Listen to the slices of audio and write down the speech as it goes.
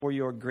for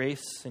your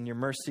grace and your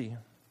mercy.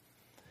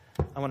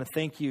 I want to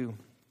thank you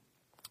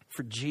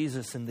for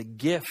Jesus and the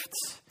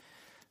gifts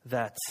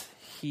that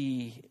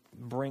he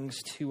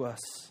brings to us.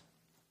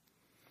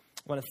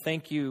 I want to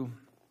thank you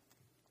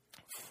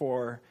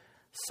for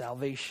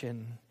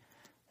salvation,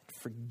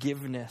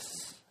 forgiveness,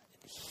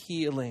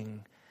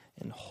 healing,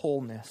 and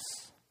wholeness.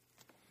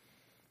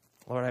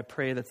 Lord, I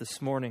pray that this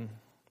morning,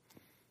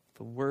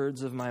 the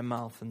words of my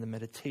mouth and the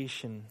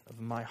meditation of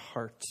my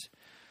heart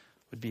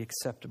would be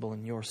acceptable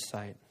in your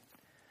sight,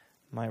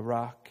 my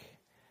rock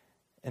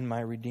and my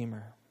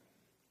redeemer.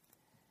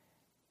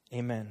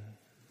 Amen.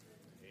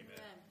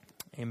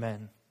 Amen.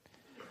 Amen.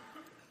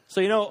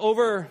 So,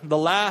 over the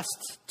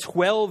last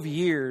 12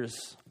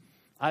 years,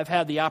 I've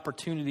had the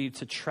opportunity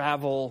to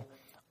travel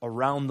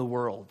around the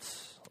world,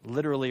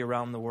 literally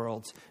around the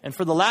world. And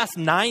for the last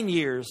 9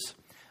 years,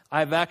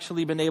 I've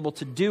actually been able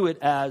to do it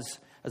as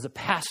a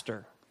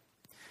pastor.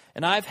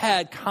 And I've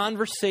had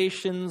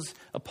conversations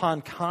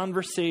upon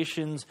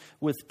conversations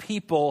with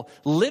people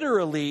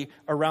literally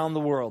around the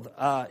world.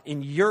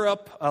 In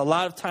Europe,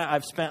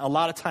 I've spent a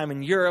lot of time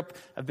in Europe.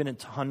 I've been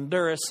into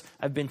Honduras.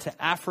 I've been to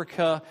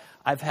Africa.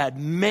 I've had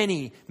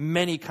many,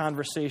 many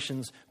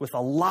conversations with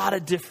a lot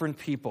of different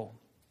people.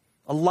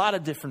 A lot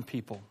of different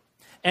people.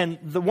 And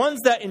the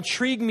ones that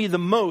intrigue me the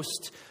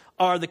most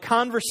are the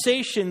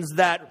conversations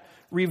that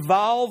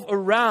revolve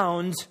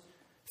around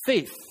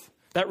faith,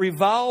 that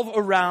revolve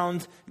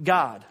around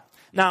God.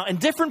 Now, in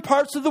different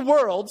parts of the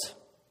world,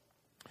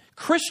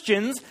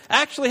 Christians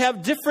actually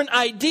have different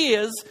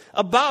ideas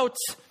about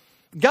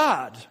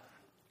God.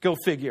 Go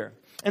figure.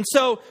 And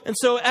so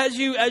as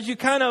you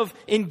kind of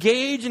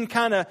engage and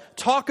kind of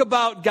talk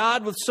about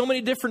God with so many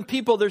different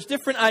people, there's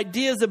different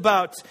ideas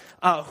about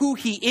who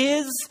he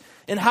is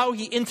and how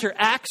he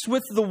interacts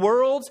with the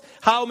world,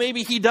 how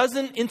maybe he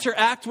doesn't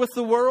interact with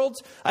the world.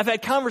 I've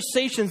had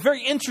conversations,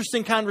 very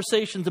interesting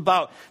conversations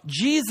about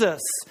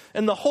Jesus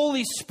and the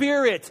Holy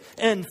Spirit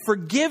and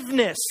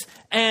forgiveness.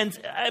 And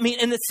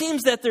it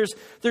seems that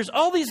there's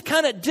all these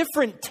kind of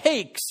different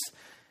takes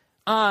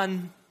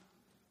on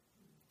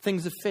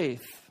things of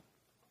faith.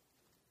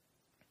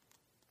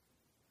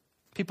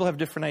 People have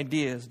different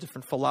ideas,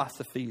 different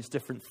philosophies,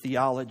 different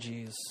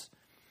theologies,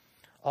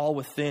 all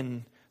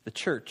within the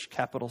church,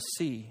 capital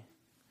C.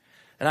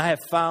 And I have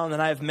found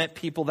and I have met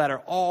people that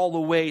are all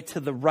the way to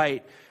the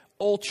right,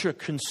 ultra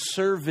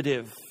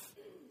conservative,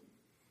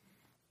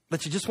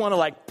 that you just want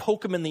to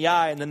poke them in the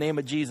eye in the name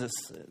of Jesus.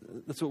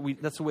 That's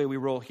the way we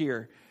roll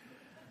here.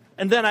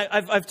 And then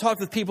I've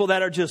talked with people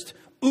that are just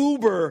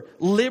uber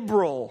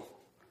liberal.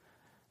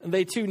 And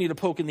they too need a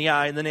poke in the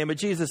eye in the name of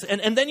Jesus.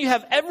 And then you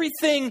have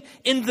everything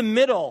in the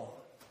middle.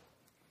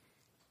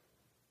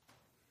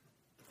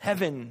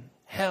 Heaven,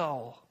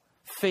 hell,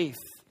 faith,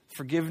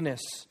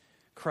 forgiveness,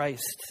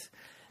 Christ.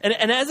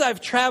 And as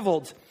I've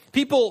traveled,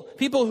 people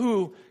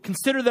who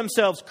consider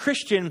themselves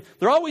Christian,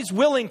 they're always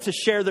willing to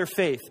share their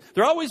faith.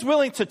 They're always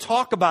willing to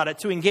talk about it,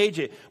 to engage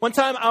it. One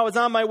time I was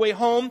on my way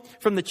home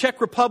from the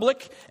Czech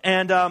Republic,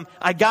 and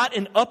I got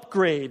an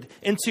upgrade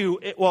into,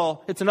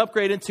 it's an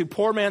upgrade into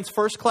poor man's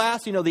first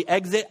class, the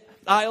exit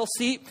aisle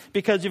seat,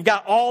 because you've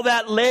got all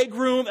that leg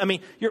room.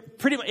 You're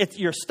pretty much,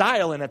 you're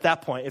styling at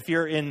that point if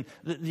you're in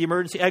the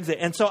emergency exit.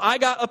 And so I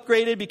got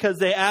upgraded because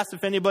they asked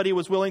if anybody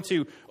was willing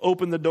to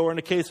open the door in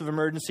a case of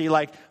emergency,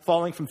 like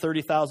falling from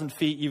 30,000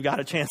 feet, you've got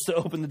a chance to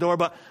open the door.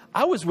 But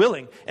I was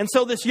willing. And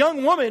so this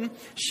young woman,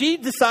 she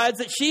decides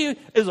that she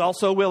is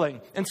also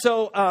willing. And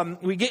so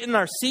we get in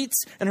our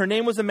seats, and her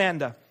name was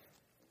Amanda.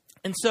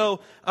 And so,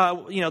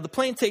 the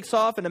plane takes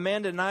off, and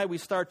Amanda and I, we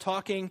start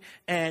talking,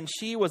 and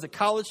she was a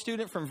college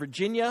student from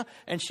Virginia,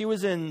 and she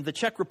was in the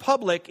Czech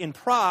Republic in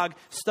Prague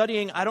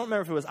studying, I don't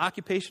remember if it was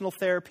occupational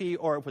therapy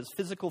or it was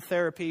physical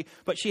therapy,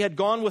 but she had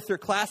gone with her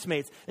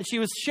classmates, and she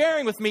was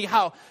sharing with me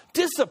how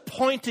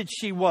disappointed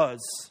she was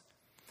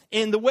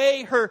in the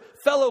way her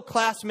fellow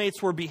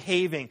classmates were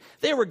behaving.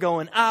 They were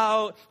going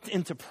out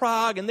into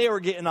Prague, and they were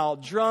getting all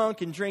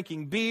drunk and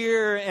drinking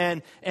beer.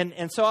 And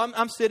so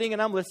I'm sitting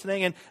and I'm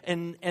listening,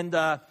 and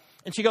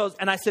she goes,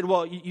 and I said,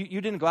 well,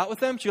 you didn't go out with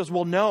them? She goes,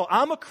 well, no,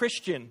 I'm a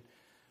Christian.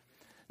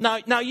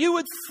 Now you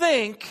would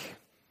think,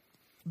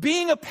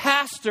 being a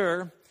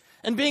pastor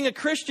and being a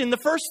Christian, the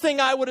first thing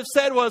I would have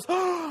said was,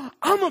 oh,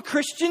 I'm a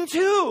Christian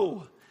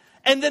too.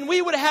 And then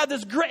we would have had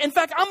this great, in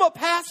fact, I'm a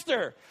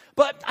pastor.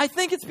 But I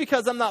think it's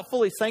because I'm not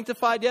fully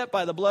sanctified yet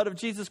by the blood of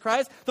Jesus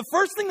Christ. The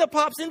first thing that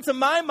pops into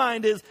my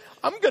mind is,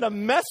 I'm going to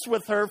mess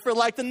with her for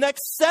the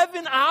next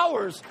 7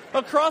 hours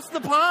across the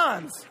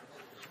ponds.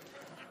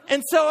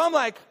 And so I'm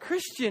like,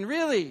 Christian,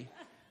 really?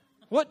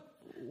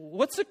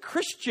 What's a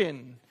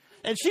Christian?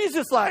 And she's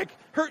just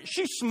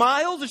she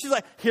smiles and she's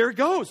like, here it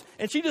goes.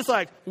 And she just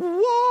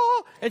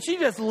whoa. And she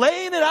just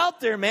laying it out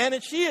there, man.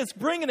 And she is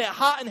bringing it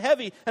hot and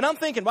heavy. And I'm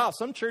thinking, wow,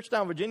 some church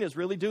down in Virginia is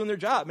really doing their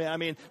job,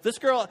 man. This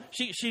girl,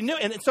 she knew.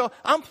 And so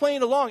I'm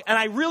playing along. And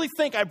I really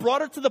think I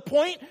brought her to the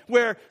point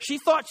where she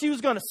thought she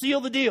was going to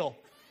seal the deal.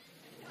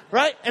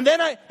 Right? And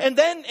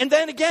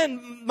then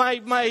again,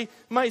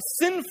 my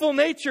sinful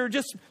nature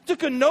just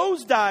took a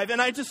nosedive.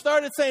 And I just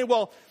started saying,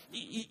 well,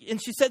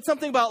 and she said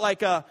something about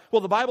like,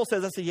 well, the Bible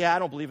says. I said, yeah, I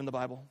don't believe in the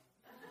Bible.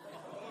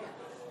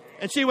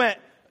 And she went,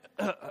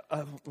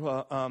 I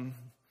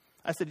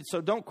said,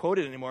 so don't quote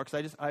it anymore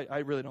because I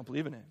really don't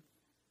believe in it.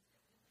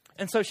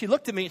 And so she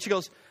looked at me and she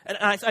goes, and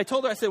I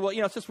told her, I said, well,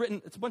 it's just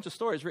written, it's a bunch of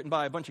stories written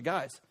by a bunch of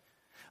guys.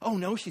 Oh,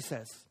 no, she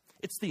says.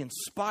 It's the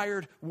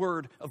inspired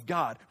word of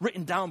God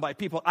written down by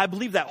people. I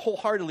believe that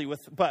wholeheartedly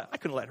but I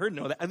couldn't let her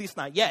know that, at least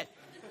not yet.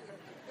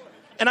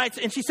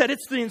 And she said,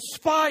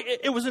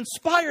 it was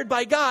inspired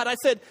by God. I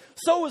said,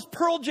 so was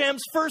Pearl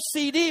Jam's first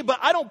CD, but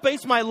I don't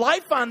base my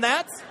life on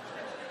that.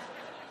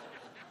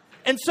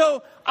 And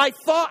so I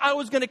thought I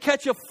was going to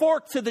catch a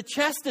fork to the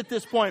chest at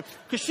this point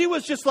because she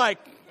was just like,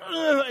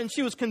 ugh, and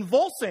she was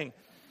convulsing.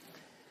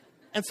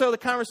 And so the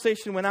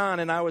conversation went on,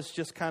 and I was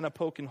just kind of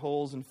poking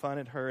holes and fun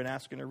at her and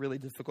asking her really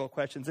difficult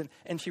questions.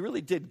 And she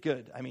really did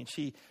good. I mean,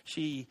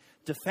 she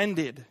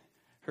defended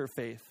her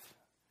faith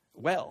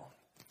well.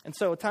 And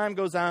so time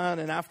goes on,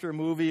 and after a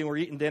movie, and we're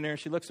eating dinner,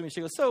 she looks at me and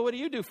she goes, so what do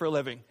you do for a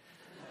living?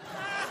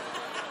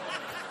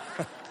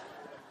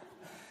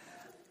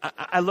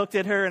 I looked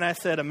at her and I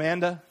said,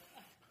 Amanda,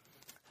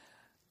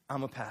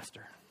 I'm a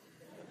pastor.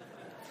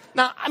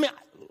 Now, I mean,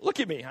 look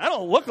at me. I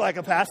don't look like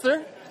a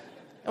pastor.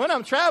 And when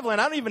I'm traveling,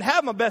 I don't even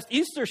have my best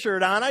Easter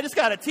shirt on. I just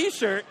got a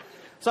T-shirt.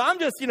 So I'm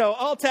just,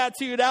 all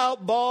tattooed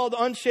out, bald,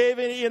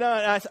 unshaven, and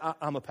I said,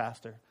 I'm a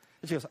pastor.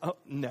 And she goes, oh,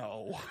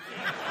 no.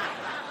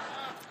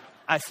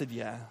 I said,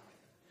 yeah.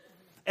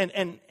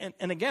 And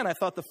again, I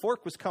thought the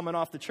fork was coming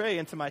off the tray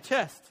into my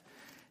chest.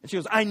 And she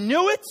goes, I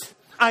knew it.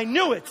 I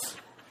knew it.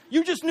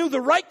 You just knew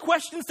the right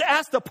questions to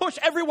ask to push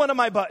every one of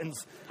my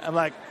buttons. I'm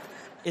like,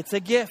 it's a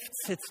gift.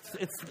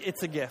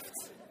 It's a gift.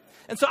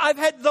 And so I've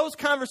had those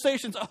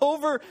conversations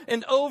over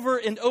and over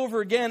and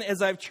over again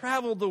as I've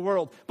traveled the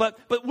world. But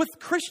with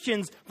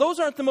Christians, those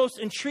aren't the most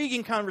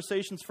intriguing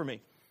conversations for me.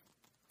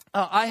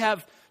 I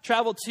have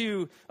traveled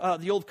to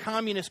the old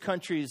communist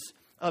countries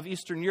of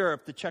Eastern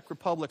Europe, the Czech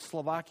Republic,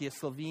 Slovakia,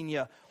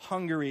 Slovenia,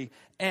 Hungary.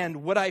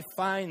 And what I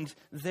find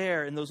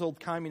there in those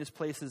old communist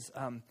places,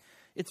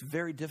 it's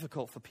very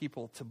difficult for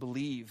people to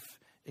believe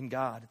in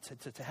God,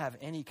 to have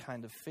any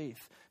kind of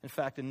faith. In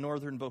fact, in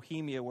northern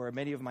Bohemia, where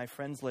many of my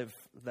friends live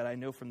that I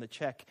know from the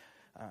Czech,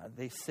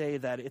 they say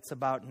that it's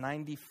about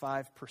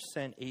 95%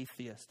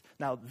 atheist.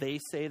 Now, they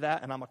say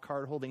that, and I'm a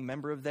card-holding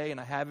member of they, and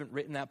I haven't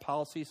written that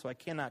policy, so I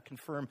cannot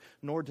confirm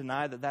nor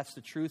deny that that's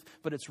the truth.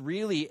 But it's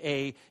really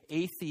a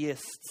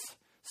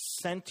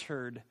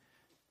atheist-centered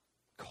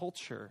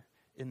culture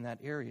in that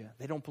area.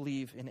 They don't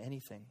believe in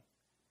anything.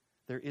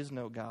 There is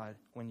no God.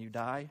 When you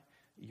die,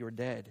 you're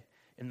dead.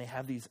 And they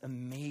have these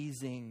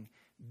amazing,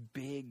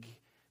 big,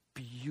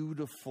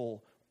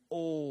 beautiful,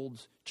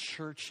 old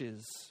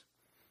churches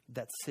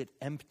that sit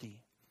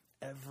empty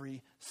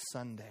every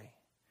Sunday.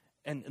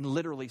 And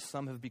literally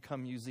some have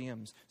become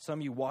museums. Some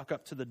you walk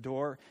up to the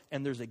door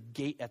and there's a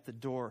gate at the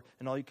door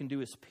and all you can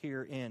do is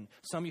peer in.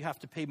 Some you have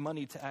to pay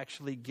money to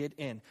actually get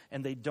in.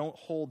 And they don't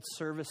hold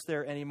service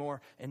there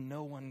anymore and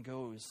no one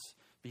goes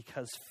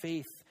because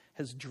faith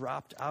has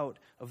dropped out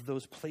of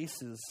those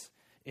places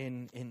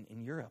in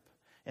Europe.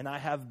 And I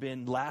have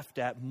been laughed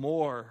at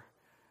more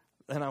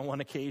than on one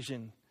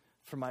occasion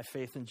for my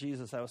faith in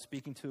Jesus. I was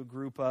speaking to a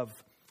group of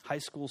high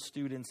school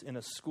students in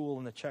a school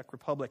in the Czech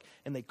Republic,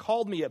 and they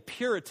called me a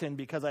Puritan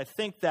because I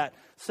think that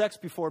sex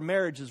before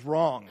marriage is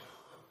wrong.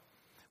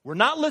 We're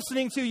not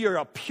listening to you, you're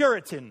a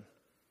Puritan.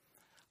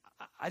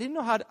 I didn't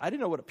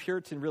know what a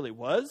Puritan really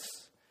was.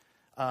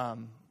 I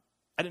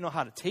didn't know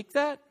how to take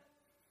that,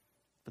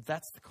 but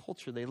that's the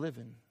culture they live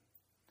in.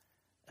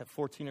 At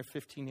 14 or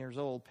 15 years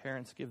old,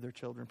 parents give their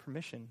children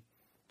permission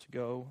to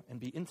go and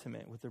be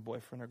intimate with their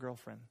boyfriend or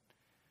girlfriend.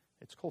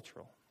 It's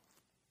cultural.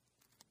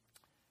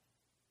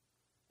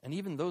 And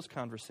even those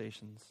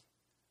conversations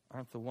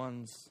aren't the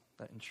ones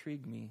that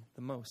intrigue me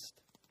the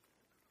most.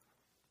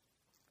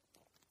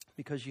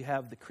 Because you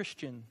have the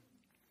Christian,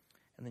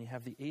 and then you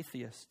have the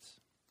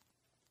atheists,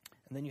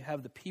 and then you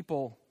have the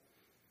people,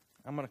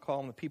 I'm going to call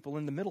them the people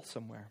in the middle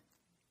somewhere.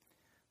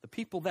 The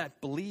people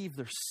that believe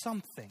there's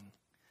something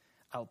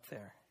out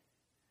there.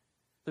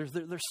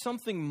 There's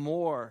something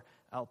more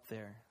out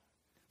there.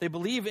 They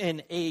believe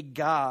in a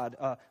God,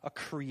 a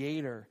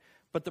creator.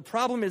 But the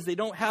problem is they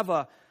don't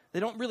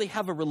really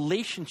have a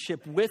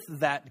relationship with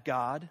that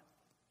God.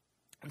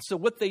 And so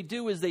what they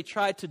do is they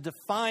try to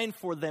define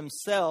for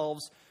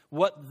themselves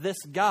what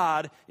this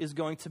God is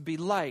going to be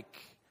like,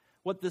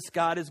 what this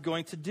God is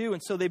going to do.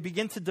 And so they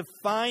begin to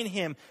define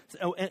him,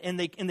 and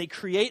they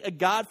create a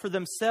God for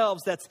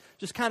themselves that's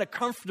just kind of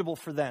comfortable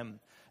for them.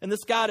 And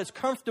this God is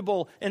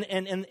comfortable, and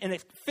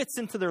it fits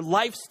into their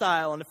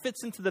lifestyle, and it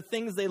fits into the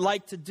things they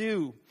like to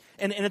do.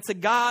 And it's a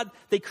God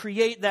they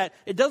create that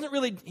he doesn't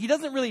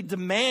really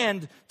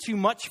demand too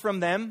much from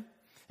them.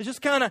 It's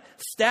just kind of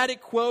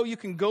static quo. You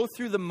can go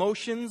through the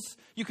motions.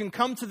 You can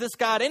come to this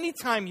God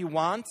anytime you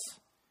want.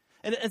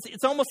 And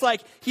it's almost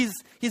like he's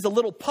a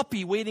little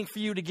puppy waiting for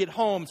you to get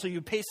home so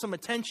you pay some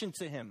attention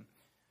to him.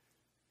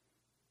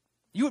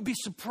 You would be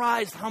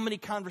surprised how many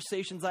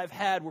conversations I've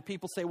had where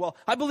people say, well,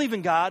 I believe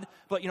in God,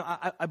 but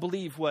I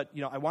believe what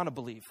I want to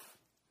believe.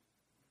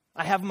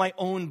 I have my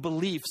own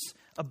beliefs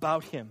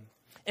about him.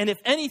 And if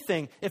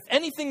anything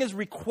is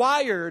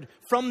required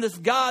from this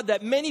God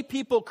that many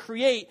people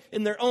create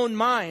in their own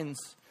minds,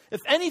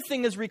 if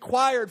anything is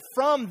required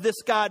from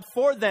this God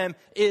for them,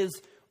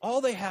 is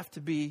all they have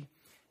to be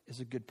is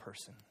a good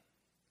person.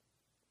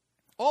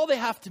 All they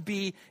have to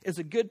be is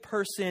a good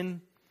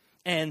person,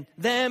 and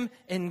them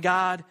and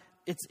God,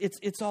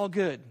 it's all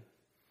good,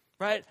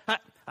 right? I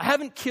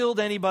haven't killed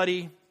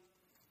anybody.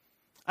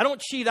 I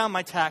don't cheat on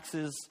my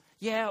taxes.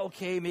 Yeah,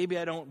 okay, maybe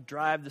I don't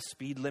drive the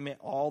speed limit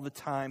all the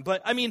time.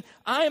 But I mean,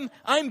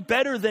 I'm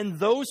better than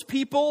those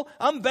people.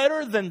 I'm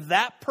better than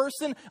that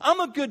person. I'm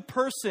a good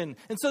person.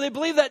 And so they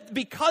believe that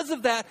because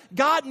of that,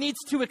 God needs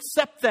to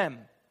accept them.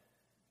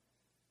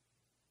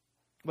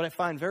 What I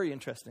find very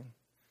interesting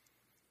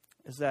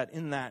is that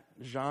in that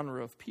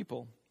genre of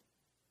people,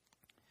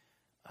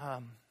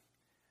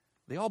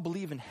 they all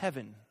believe in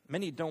heaven.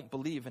 Many don't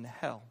believe in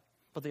hell,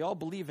 but they all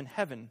believe in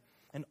heaven,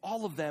 and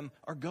all of them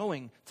are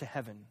going to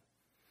heaven.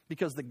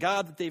 Because the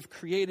God that they've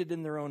created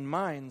in their own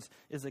minds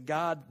is a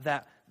God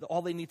that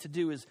all they need to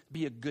do is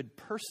be a good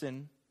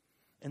person,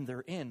 and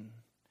they're in.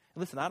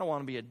 Listen, I don't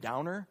want to be a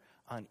downer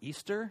on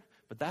Easter,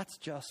 but that's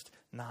just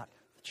not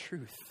the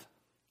truth.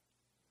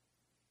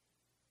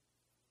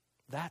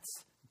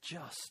 That's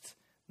just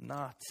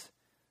not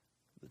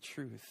the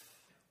truth.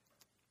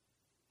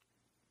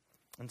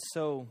 And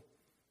so,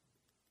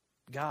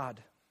 God,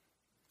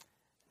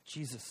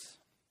 Jesus,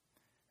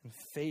 and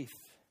faith,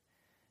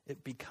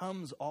 it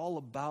becomes all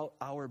about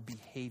our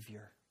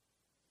behavior.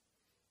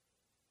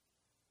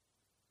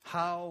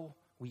 How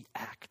we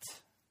act.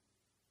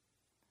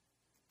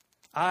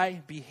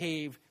 I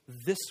behave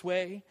this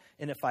way,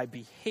 and if I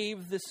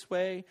behave this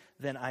way,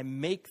 then I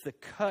make the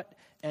cut,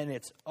 and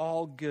it's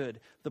all good.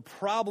 The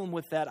problem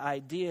with that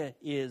idea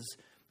is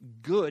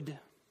good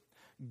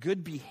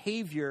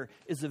behavior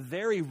is a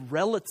very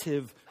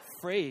relative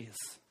phrase.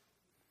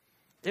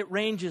 It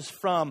ranges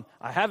from,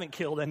 I haven't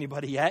killed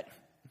anybody yet,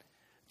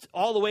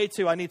 all the way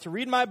to, I need to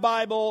read my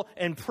Bible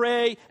and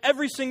pray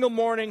every single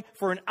morning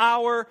for an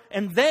hour,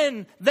 and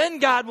then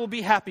God will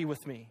be happy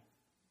with me.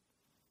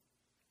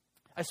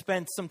 I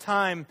spent some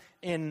time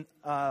with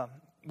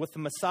the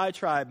Maasai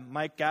tribe.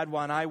 Mike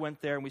Gadwa and I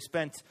went there, and we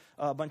spent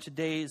a bunch of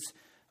days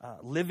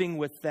living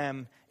with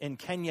them in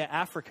Kenya,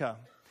 Africa.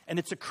 And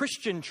it's a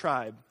Christian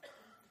tribe.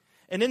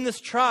 And in this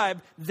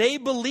tribe, they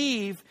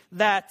believe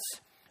that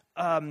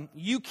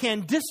you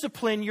can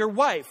discipline your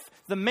wife.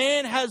 The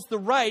man has the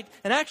right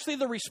and actually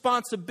the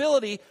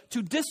responsibility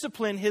to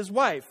discipline his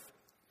wife.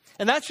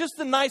 And that's just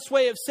a nice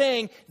way of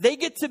saying they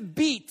get to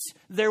beat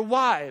their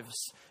wives.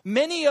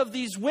 Many of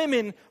these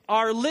women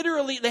are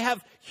literally, they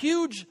have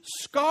huge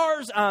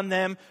scars on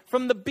them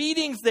from the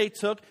beatings they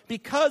took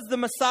because the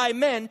Maasai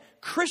men,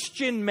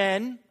 Christian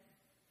men,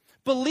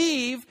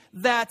 believe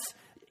that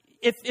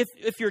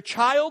if your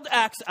child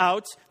acts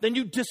out, then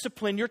you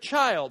discipline your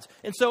child.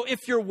 And so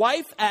if your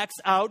wife acts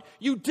out,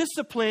 you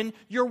discipline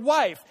your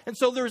wife. And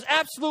so there's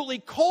absolutely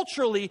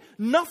culturally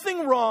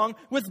nothing wrong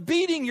with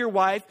beating your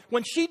wife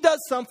when she does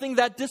something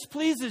that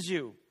displeases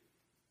you.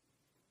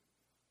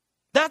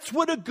 That's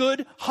what a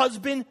good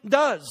husband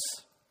does.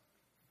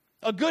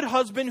 A good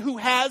husband who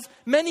has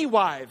many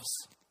wives.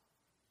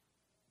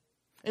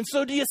 And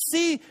so do you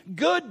see,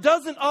 good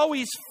doesn't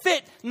always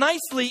fit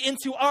nicely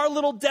into our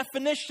little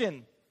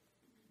definition.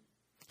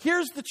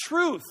 Here's the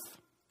truth.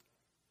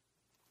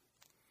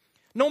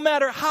 No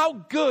matter how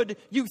good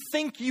you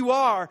think you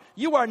are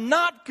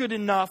not good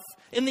enough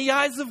in the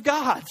eyes of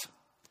God.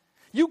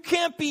 You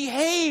can't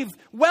behave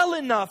well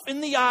enough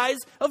in the eyes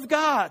of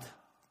God.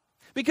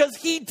 Because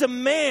he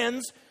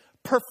demands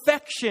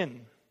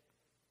perfection.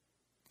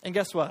 And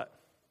guess what?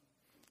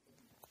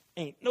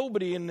 Ain't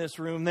nobody in this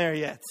room there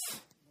yet.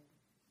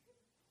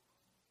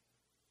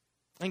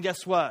 And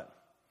guess what?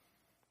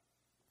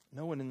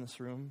 No one in this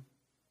room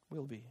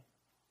will be.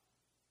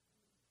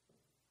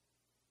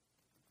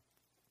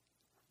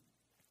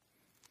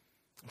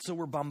 And so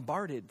we're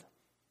bombarded.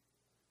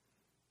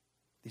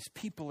 These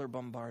people are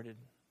bombarded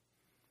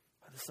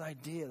by this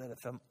idea that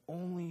if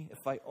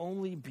I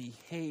only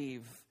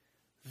behave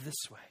this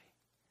way,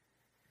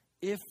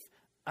 if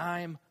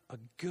I'm a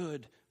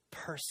good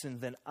person,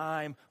 then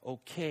I'm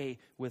okay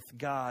with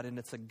God, and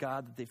it's a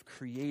God that they've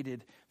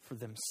created for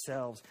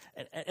themselves.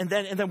 And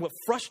then what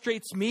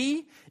frustrates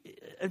me,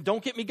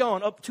 don't get me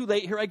going, up too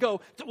late, here I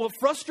go. What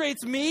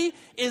frustrates me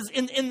is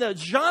in the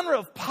genre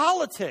of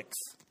politics.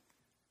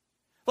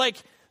 Like,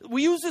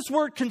 we use this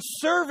word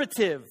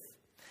conservative.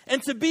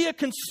 And to be a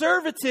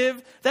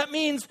conservative, that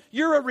means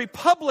you're a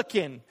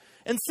Republican.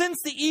 And since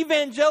the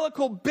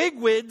evangelical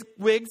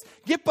bigwigs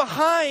get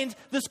behind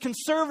this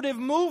conservative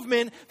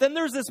movement, then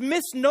there's this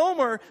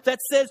misnomer that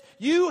says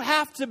you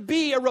have to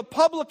be a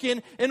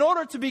Republican in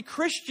order to be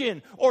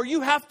Christian, or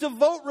you have to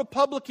vote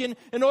Republican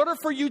in order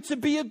for you to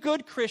be a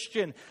good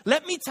Christian.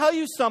 Let me tell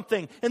you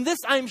something, and this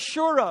I'm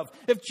sure of.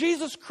 If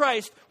Jesus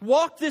Christ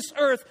walked this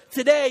earth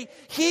today,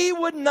 he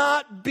would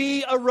not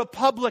be a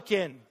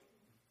Republican.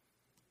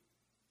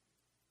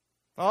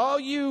 All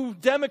you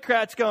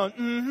Democrats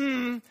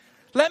going,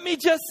 Let me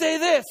just say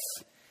this.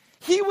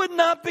 He would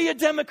not be a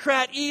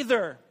Democrat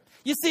either.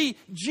 You see,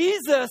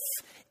 Jesus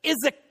is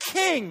a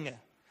king.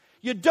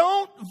 You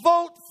don't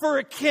vote for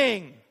a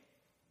king.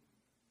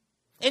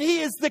 And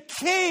he is the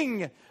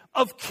King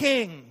of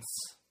Kings.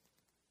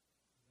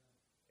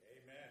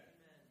 Amen.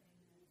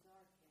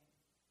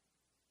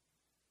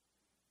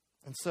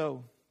 And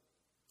so,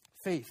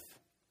 faith,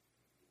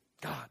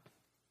 God,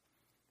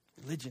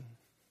 religion,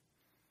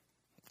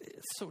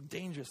 it's so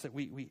dangerous that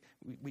we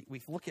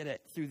look at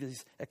it through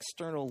this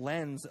external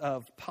lens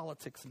of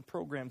politics and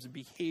programs and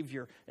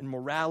behavior and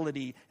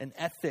morality and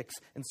ethics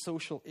and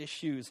social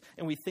issues.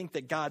 And we think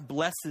that God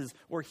blesses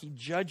or he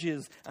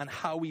judges on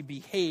how we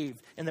behave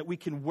and that we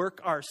can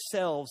work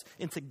ourselves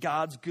into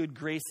God's good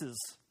graces.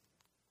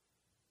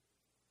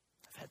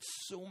 I've had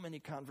so many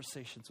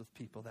conversations with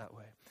people that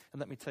way.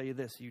 And let me tell you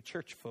this, you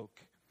church folk,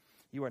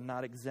 you are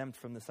not exempt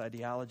from this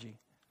ideology.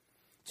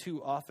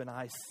 Too often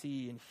I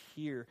see and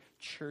hear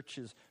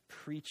churches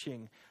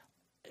preaching,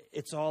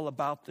 it's all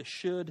about the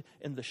should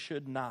and the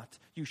should not.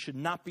 You should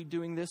not be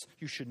doing this.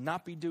 You should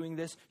not be doing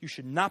this. You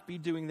should not be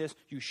doing this.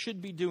 You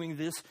should be doing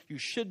this. You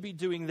should be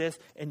doing this.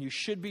 And you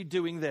should be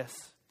doing this.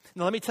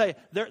 Now let me tell you,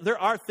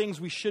 there are things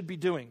we should be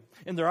doing.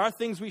 And there are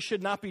things we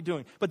should not be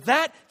doing. But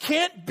that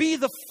can't be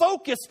the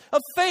focus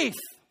of faith.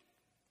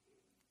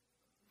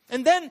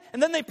 And then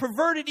they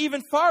pervert it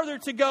even farther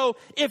to go,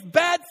 if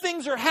bad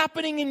things are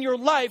happening in your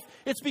life,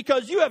 it's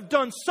because you have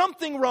done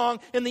something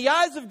wrong in the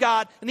eyes of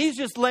God, and he's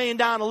just laying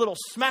down a little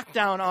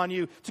smackdown on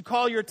you to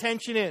call your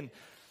attention in.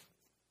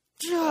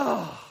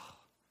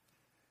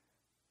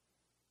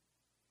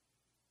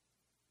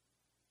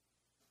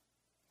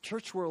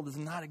 Church world is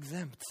not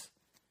exempt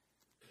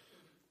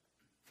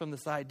from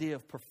this idea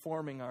of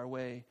performing our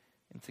way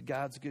into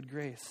God's good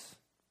grace.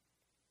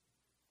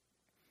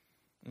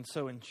 And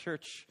so in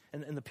church,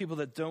 and the people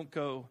that don't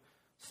go,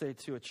 say,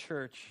 to a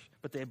church,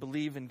 but they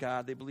believe in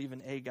God, they believe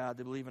in a God,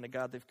 they believe in a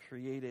God they've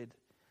created,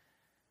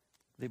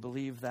 they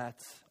believe that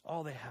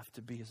all they have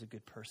to be is a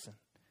good person.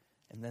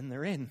 And then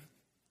they're in.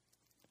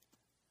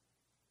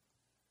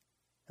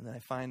 And then I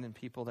find in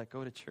people that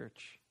go to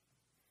church,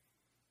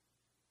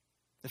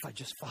 if I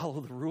just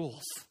follow the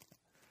rules,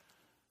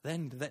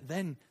 then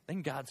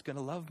God's going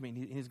to love me and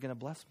he's going to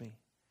bless me.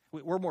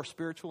 We're more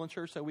spiritual in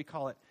church, so we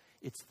call it,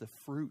 it's the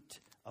fruit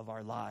of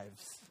our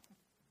lives.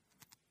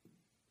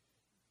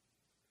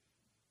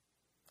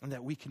 And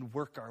that we can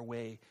work our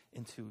way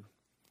into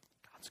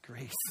God's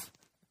grace.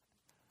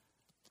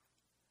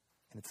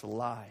 And it's a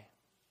lie.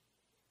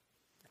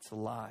 It's a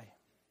lie.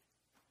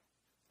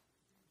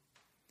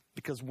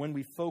 Because when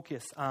we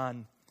focus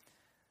on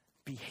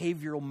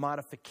behavioral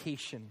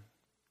modification,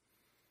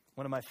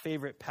 one of my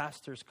favorite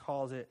pastors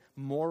calls it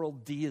moral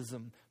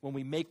deism, when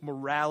we make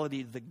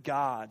morality the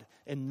God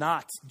and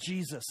not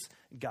Jesus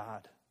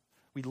God.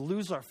 We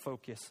lose our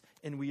focus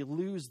and we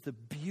lose the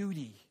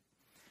beauty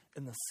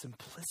and the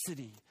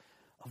simplicity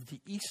of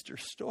the Easter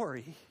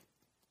story.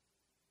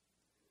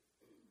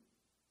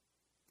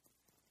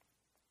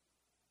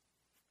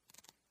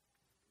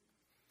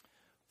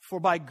 For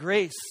by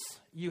grace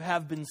you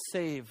have been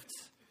saved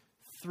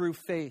through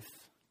faith.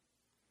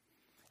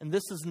 And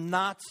this is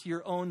not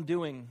your own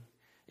doing.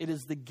 It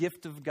is the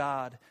gift of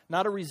God,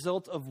 not a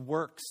result of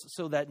works,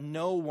 so that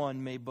no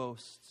one may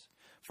boast.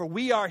 For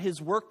we are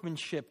his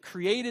workmanship,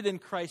 created in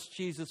Christ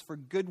Jesus for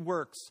good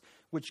works,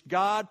 which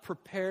God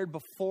prepared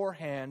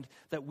beforehand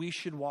that we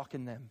should walk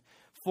in them.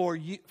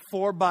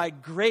 For by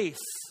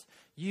grace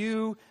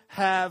you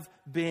have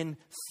been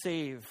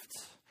saved.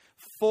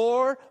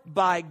 For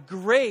by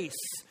grace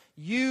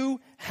you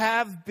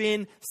have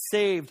been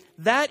saved.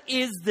 That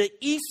is the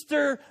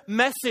Easter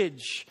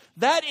message.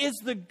 That is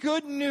the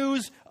good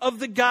news of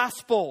the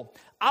gospel.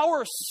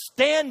 Our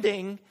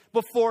standing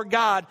before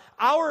God,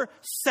 our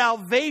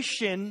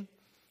salvation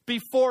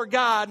before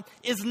God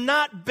is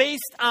not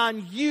based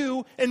on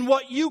you and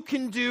what you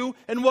can do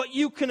and what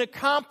you can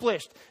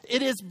accomplish.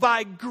 It is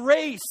by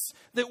grace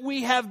that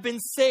we have been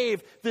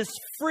saved. This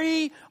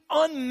free,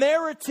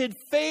 unmerited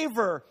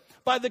favor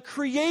by the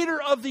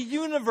creator of the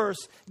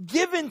universe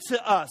given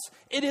to us.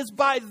 It is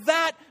by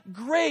that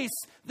grace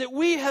that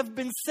we have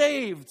been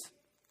saved.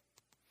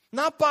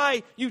 Not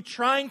by you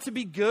trying to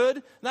be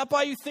good, not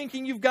by you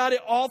thinking you've got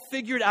it all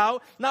figured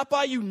out, not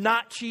by you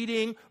not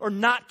cheating or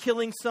not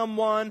killing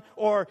someone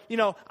or,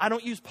 I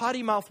don't use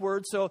potty mouth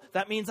words, so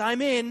that means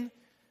I'm in.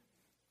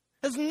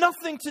 It has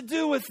nothing to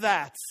do with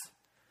that.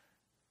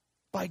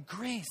 By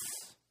grace,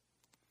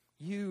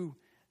 you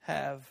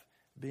have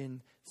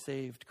been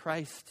saved.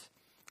 Christ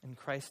and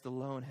Christ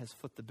alone has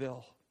foot the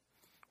bill.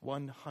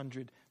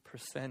 100%.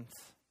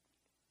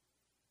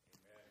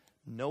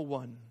 No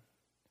one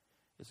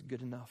is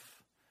good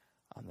enough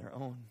on their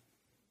own.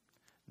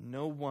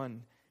 No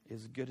one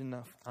is good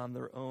enough on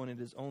their own.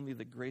 It is only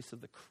the grace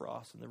of the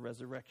cross and the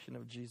resurrection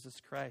of Jesus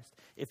Christ.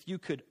 If you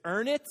could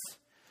earn it,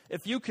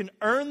 if you can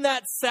earn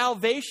that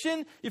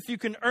salvation, if you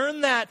can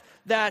earn that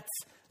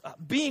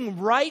being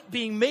right,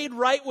 being made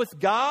right with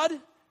God,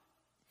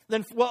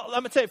 then, well, I'm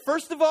going to tell you,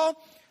 first of all,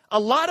 a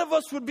lot of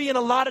us would be in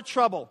a lot of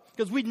trouble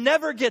because we'd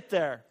never get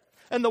there.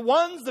 And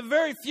the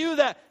very few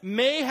that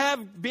may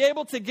be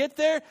able to get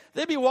there,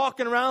 they'd be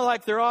walking around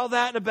like they're all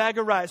that in a bag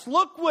of rice.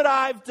 Look what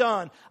I've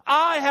done.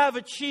 I have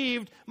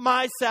achieved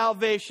my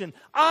salvation.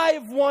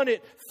 I've won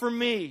it for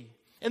me.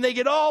 And they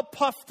get all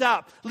puffed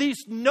up.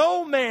 Least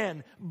no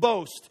man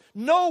boast.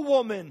 No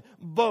woman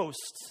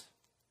boast.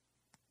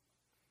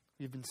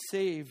 You've been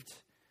saved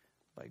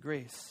by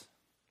grace.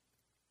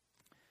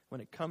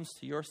 When it comes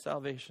to your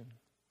salvation,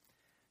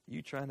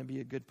 you trying to be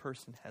a good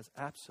person has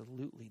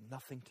absolutely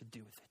nothing to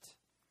do with it.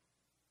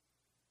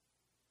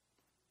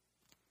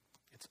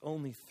 It's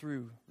only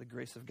through the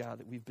grace of God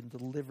that we've been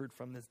delivered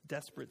from this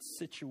desperate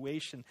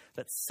situation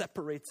that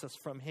separates us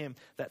from Him,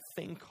 that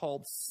thing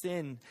called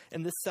sin.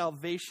 And this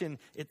salvation,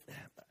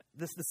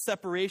 the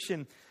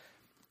separation,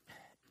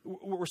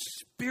 we're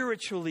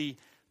spiritually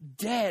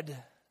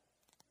dead.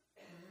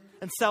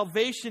 And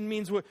salvation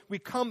means we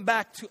come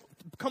back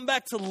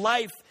to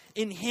life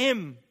in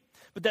Him.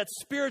 But that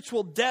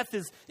spiritual death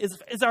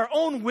is our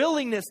own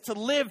willingness to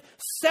live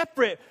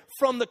separate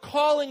from the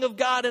calling of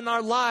God in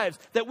our lives.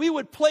 That we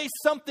would place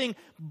something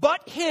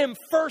but Him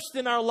first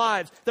in our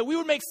lives. That we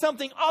would make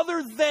something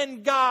other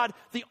than God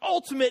the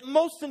ultimate,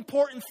 most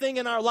important thing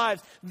in our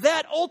lives.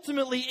 That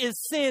ultimately is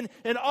sin,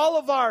 and all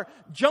of our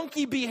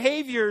junky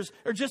behaviors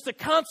are just a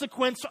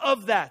consequence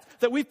of that.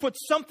 That we've put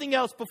something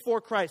else before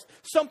Christ.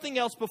 Something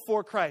else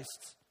before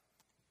Christ.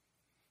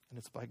 And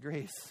it's by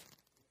grace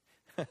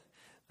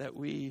that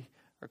we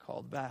are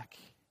called back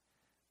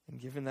and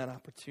given that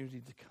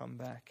opportunity to come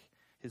back.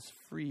 His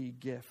free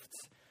gift,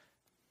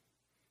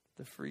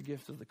 the free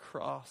gift of the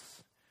cross,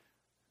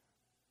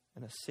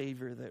 and a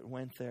Savior that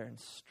went there and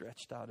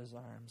stretched out His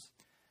arms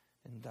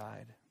and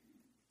died.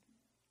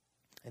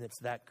 And it's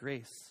that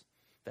grace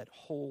that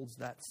holds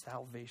that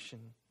salvation.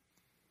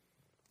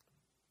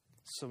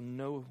 So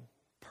no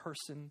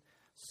person,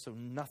 so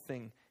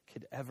nothing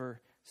could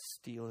ever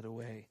steal it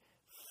away.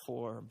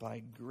 For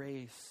by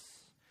grace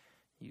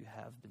you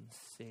have been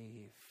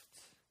saved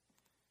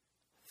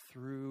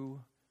through,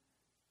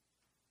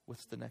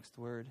 what's the next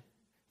word?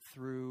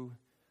 Through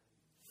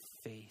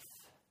faith.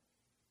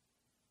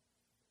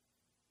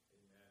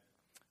 Amen.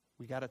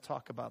 We got to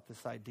talk about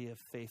this idea of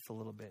faith a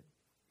little bit.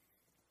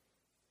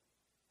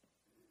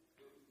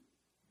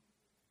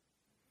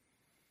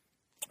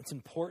 It's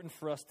important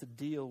for us to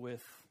deal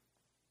with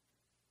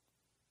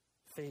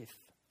faith.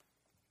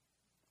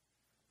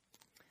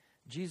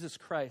 Jesus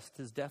Christ,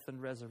 His death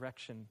and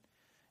resurrection,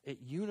 it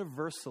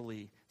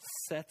universally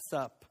sets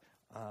up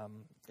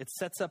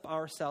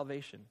our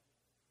salvation.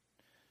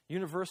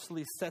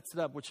 Universally sets it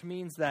up, which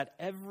means that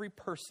every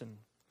person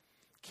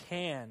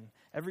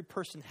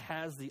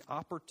has the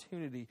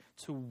opportunity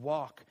to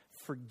walk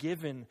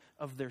forgiven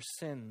of their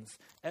sins.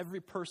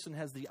 Every person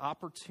has the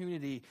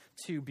opportunity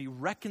to be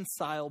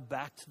reconciled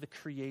back to the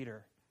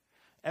Creator.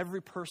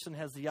 Every person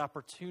has the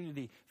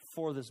opportunity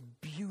for this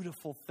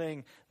beautiful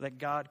thing that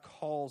God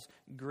calls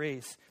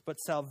grace. But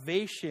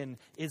salvation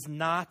is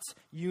not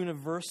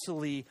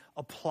universally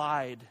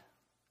applied.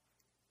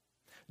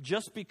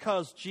 Just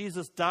because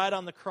Jesus died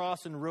on the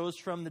cross and rose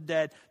from the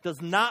dead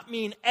does not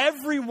mean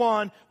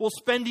everyone will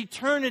spend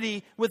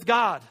eternity with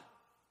God.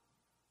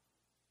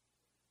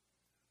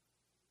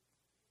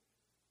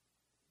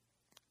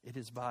 It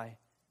is by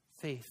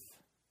faith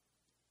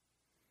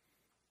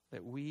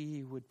that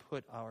we would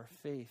put our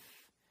faith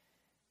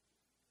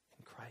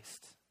in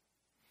Christ.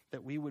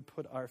 That we would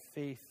put our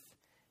faith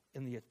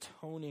in the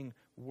atoning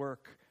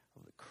work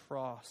of the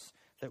cross.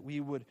 That we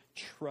would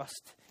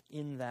trust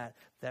in that.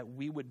 That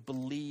we would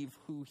believe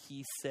who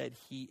He said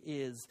He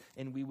is.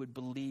 And we would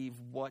believe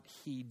what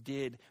He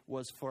did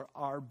was for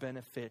our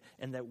benefit.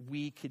 And that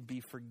we could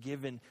be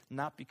forgiven.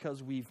 Not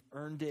because we've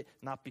earned it.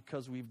 Not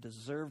because we've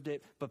deserved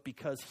it. But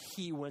because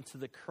He went to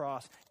the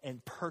cross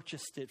and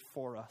purchased it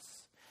for us.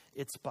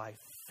 It's by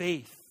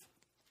faith.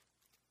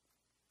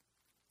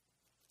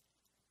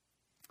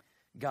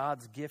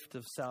 God's gift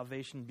of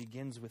salvation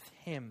begins with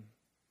Him.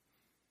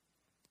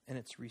 And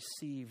it's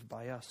received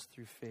by us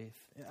through faith.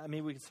 I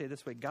mean, we could say it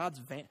this way.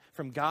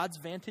 From God's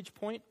vantage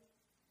point,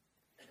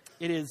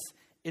 it is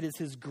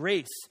His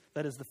grace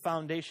that is the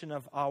foundation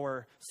of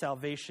our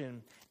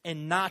salvation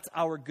and not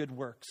our good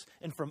works.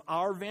 And from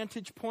our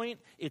vantage point,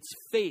 it's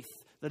faith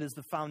that is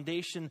the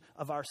foundation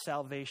of our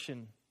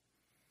salvation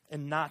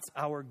and not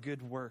our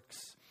good works.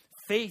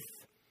 Faith,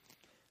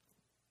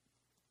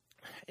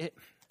 it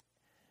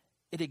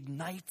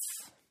ignites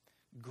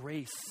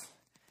grace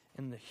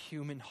in the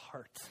human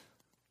heart.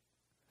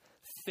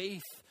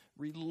 Faith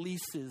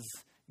releases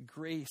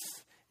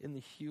grace in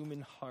the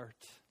human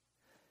heart.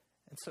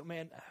 And so,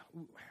 man, I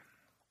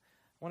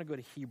want to go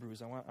to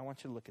Hebrews. I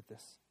want you to look at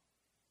this.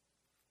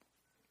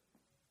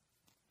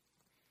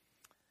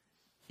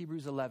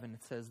 Hebrews 11,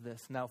 it says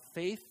this. Now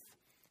faith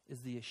is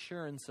the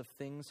assurance of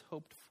things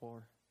hoped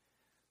for,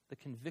 the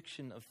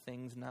conviction of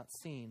things not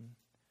seen.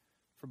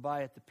 For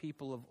by it the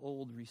people of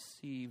old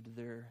received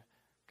their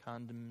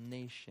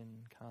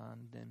condemnation.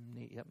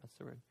 Yep, that's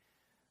the word.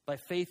 By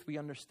faith we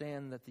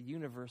understand that the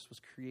universe was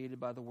created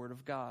by the word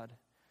of God,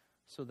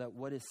 so that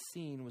what is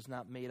seen was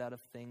not made out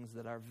of things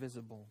that are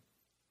visible.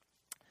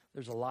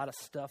 There's a lot of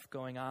stuff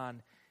going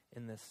on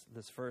in this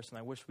verse, and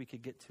I wish we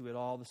could get to it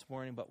all this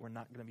morning, but we're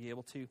not going to be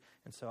able to.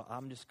 And so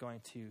I'm going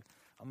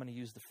to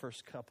use the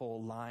first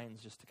couple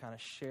lines just to kind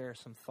of share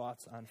some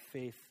thoughts on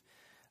faith.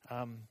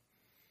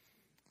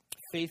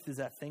 Faith is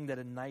that thing that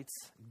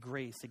ignites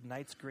grace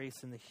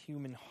in the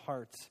human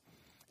heart.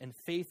 And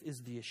faith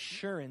is the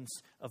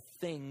assurance of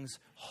things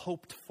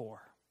hoped for.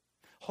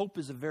 Hope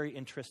is a very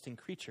interesting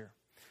creature.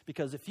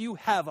 Because if you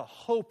have a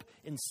hope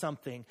in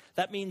something,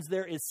 that means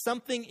there is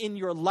something in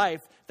your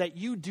life that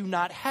you do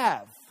not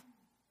have.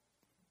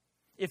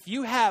 If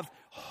you have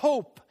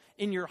hope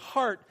in your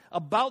heart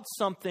about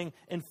something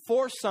and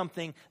for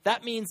something,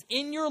 that means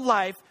in your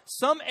life,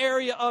 some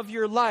area of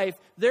your life,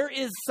 there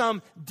is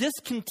some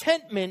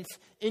discontentment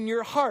in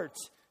your heart.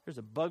 There's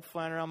a bug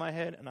flying around my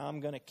head, and I'm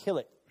going to kill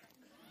it.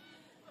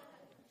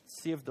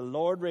 See if the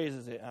Lord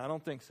raises it. I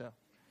don't think so.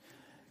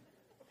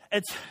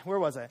 Where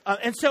was I?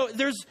 And so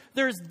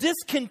there's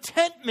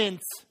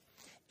discontentment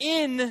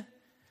in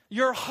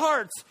your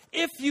hearts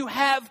if you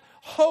have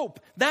hope.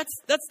 That's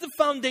the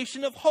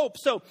foundation of hope.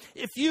 So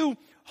if you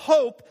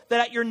hope that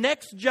at your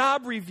next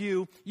job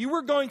review, you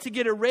are going to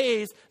get a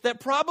raise, that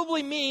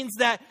probably means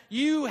that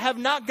you have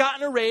not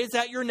gotten a raise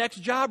at your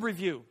next job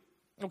review.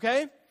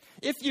 Okay?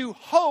 If you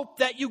hope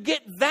that you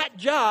get that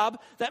job,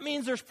 that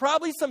means there's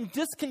probably some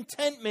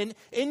discontentment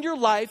in your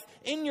life,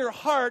 in your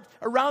heart,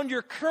 around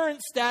your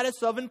current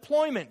status of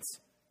employment.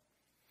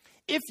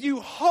 If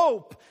you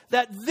hope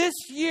that this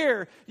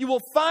year you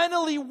will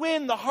finally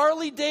win the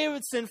Harley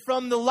Davidson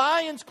from the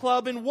Lions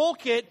Club in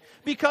Wolcott,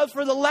 because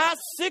for the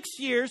last 6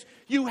 years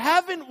you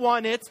haven't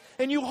won it,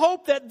 and you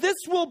hope that this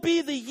will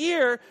be the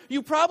year,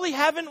 you probably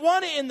haven't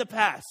won it in the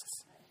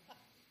past.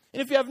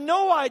 And if you have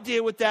no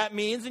idea what that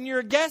means and you're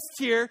a guest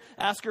here,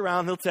 ask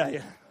around, they'll tell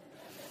you.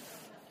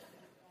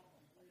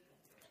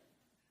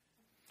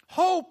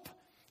 Hope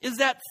is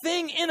that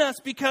thing in us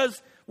because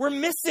we're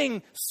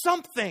missing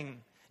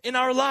something in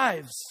our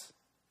lives.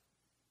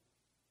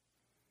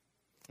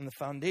 And the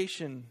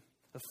foundation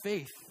of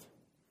faith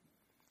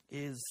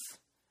is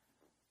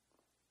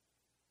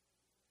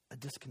a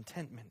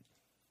discontentment.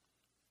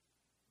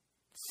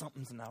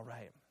 Something's not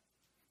right.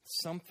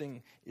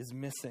 Something is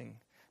missing.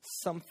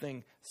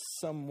 Something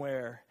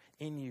somewhere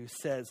in you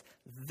says,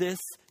 this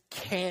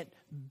can't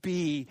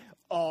be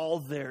all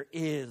there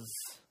is.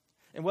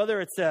 And whether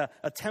it's a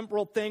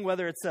temporal thing,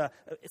 whether it's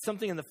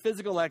something in the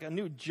physical, like a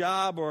new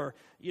job or,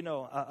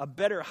 a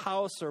better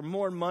house or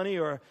more money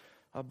or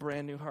a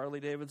brand new Harley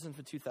Davidson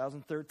for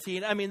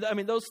 2013. I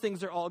mean, those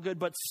things are all good.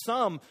 But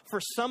for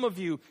some of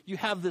you, you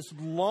have this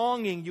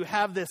longing, you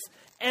have this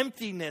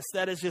emptiness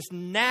that is just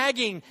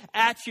nagging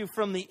at you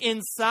from the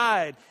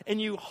inside.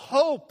 And you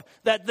hope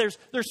that there's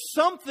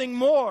something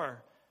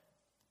more.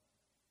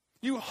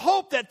 You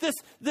hope that this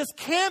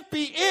can't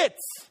be it.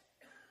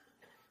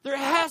 There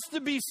has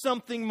to be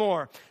something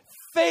more.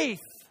 Faith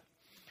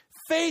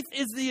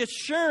is the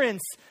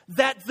assurance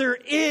that there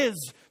is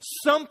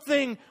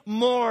something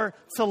more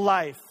to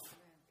life.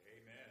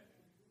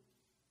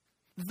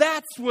 Amen.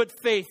 That's what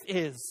faith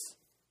is.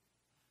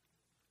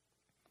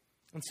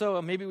 And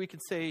so maybe we could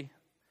say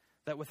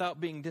that without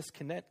being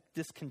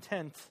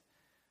discontent,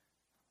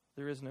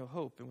 there is no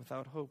hope. And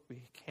without hope,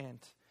 we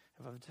can't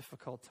have a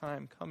difficult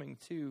time coming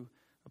to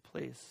a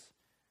place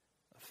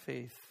of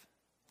faith.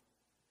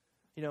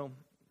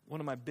 One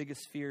of my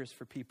biggest fears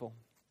for people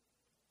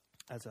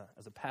as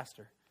a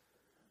pastor,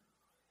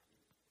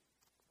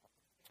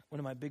 one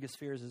of my biggest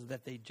fears is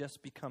that they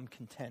just become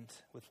content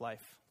with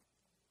life.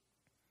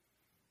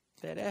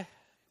 That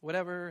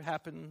whatever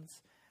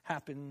happens,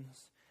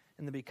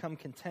 and they become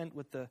content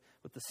with the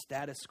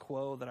status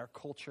quo that our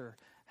culture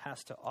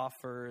has to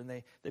offer, and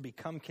they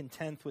become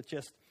content with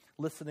just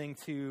listening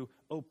to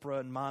Oprah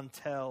and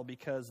Montel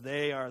because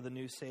they are the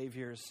new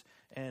saviors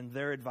and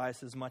their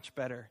advice is much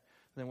better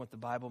than what the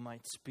Bible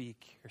might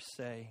speak or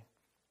say.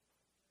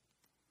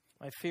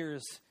 My fear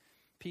is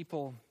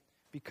people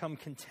become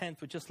content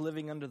with just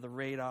living under the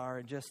radar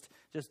and just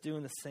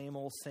doing the same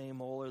old,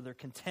 or they're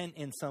content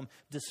in some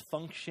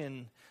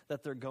dysfunction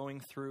that they're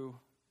going through.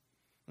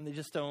 And they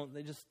just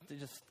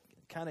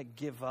kind of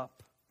give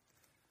up.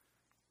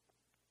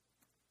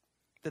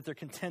 That they're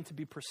content to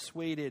be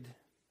persuaded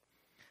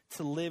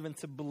to live and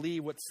to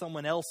believe what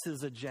someone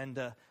else's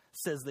agenda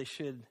says they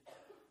should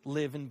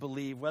live and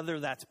believe, whether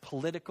that's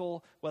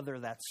political, whether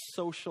that's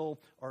social,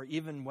 or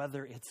even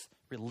whether it's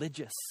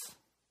religious.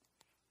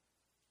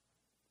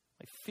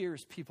 My fear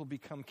is people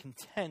become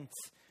content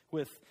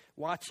with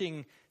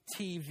watching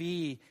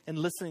TV and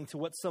listening to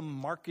what some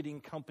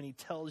marketing company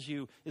tells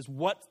you is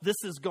what this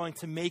is going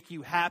to make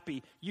you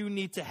happy. You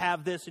need to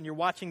have this, and you're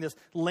watching this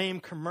lame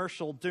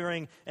commercial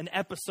during an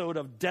episode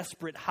of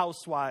Desperate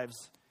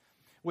Housewives,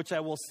 which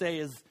I will say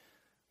is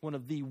one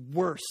of the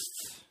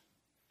worst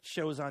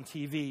shows on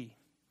TV.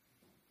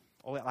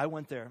 Oh, I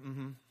went there.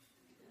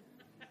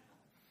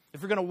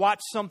 If you're going to watch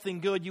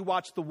something good, you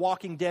watch The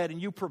Walking Dead and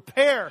you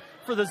prepare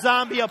for the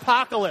zombie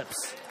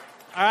apocalypse.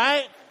 All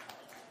right?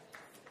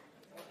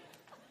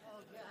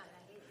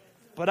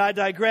 But I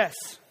digress.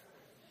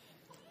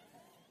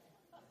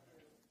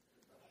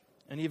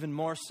 And even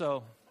more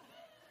so,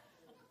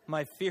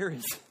 my fear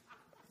is,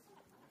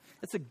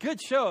 it's a good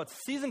show. It's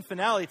season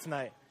finale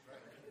tonight.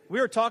 We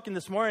were talking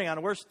this morning on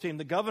a worship team.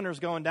 The governor's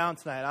going down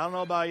tonight. I don't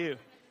know about you.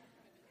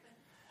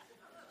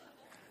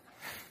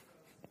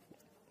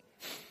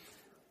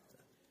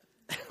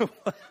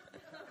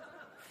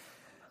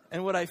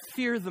 And what I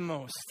fear the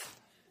most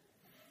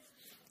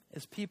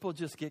is people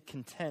just get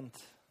content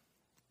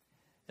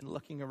in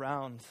looking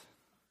around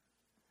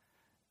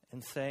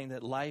and saying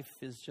that life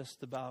is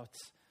just about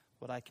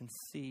what I can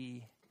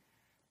see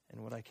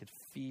and what I could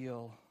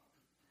feel,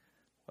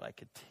 what I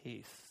could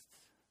taste.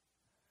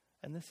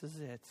 And this is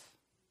it.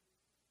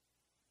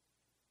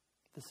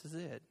 This is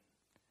it.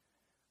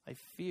 I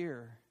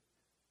fear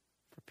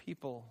for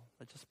people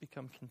that just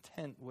become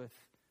content with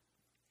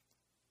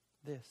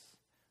this.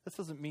 This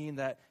doesn't mean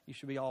that you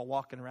should be all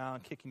walking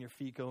around, kicking your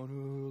feet,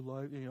 going, oh,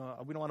 life,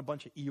 we don't want a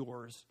bunch of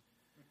Eeyores.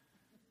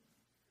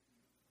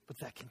 But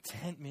that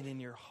contentment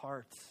in your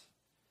heart,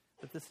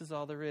 that this is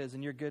all there is,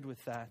 and you're good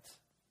with that.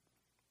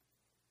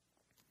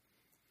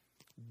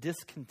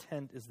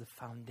 Discontent is the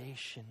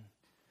foundation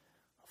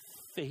of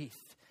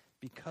faith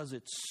because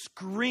it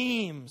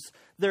screams,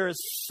 there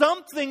is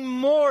something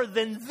more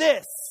than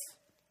this.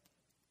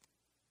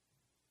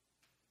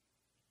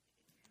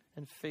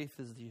 And faith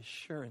is the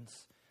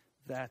assurance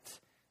that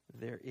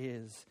there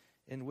is.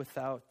 And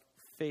without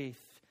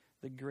faith,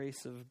 the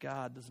grace of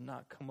God does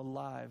not come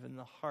alive in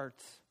the heart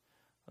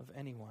of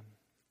anyone.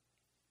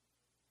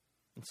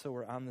 And so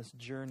we're on this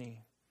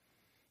journey.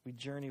 We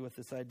journey with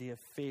this idea of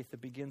faith that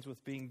begins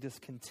with being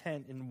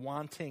discontent and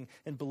wanting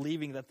and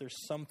believing that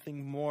there's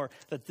something more,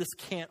 that this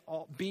can't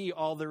be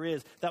all there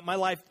is, that my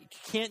life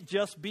can't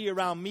just be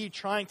around me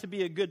trying to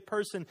be a good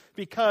person,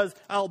 because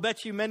I'll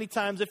bet you many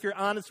times, if you're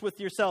honest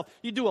with yourself,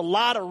 you do a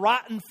lot of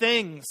rotten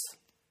things.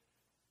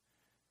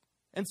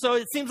 And so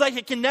it seems like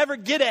it can never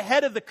get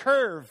ahead of the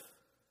curve.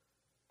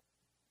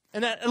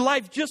 And that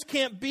life just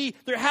can't be,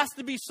 there has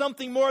to be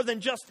something more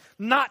than just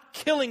not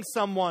killing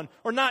someone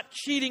or not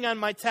cheating on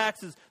my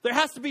taxes. There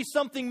has to be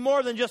something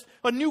more than just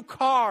a new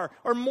car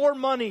or more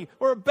money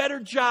or a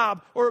better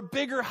job or a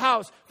bigger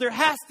house. There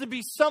has to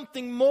be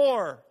something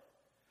more.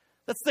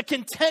 That's the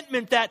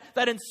contentment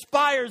that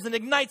inspires and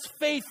ignites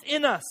faith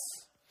in us.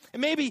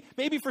 And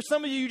maybe for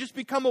some of you, you just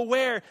become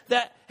aware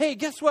that, hey,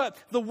 guess what?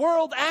 The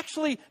world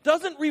actually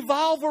doesn't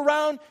revolve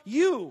around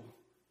you.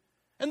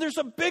 And there's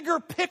a bigger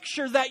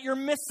picture that you're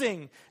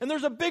missing. And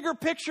there's a bigger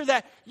picture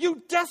that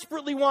you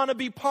desperately want to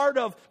be part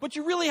of, but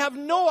you really have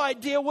no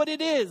idea what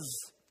it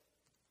is.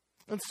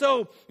 And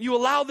so you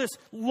allow this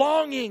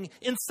longing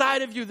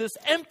inside of you, this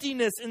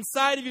emptiness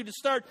inside of you to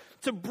start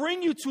to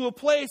bring you to a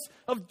place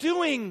of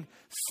doing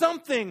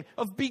something,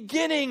 of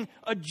beginning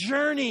a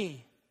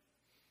journey,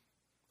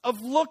 of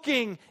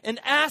looking and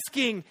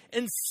asking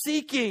and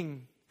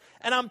seeking.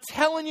 And I'm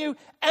telling you,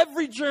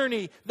 every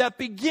journey that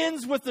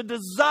begins with the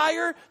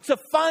desire to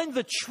find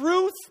the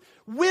truth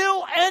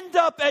will end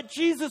up at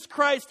Jesus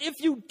Christ if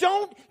you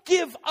don't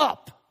give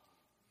up.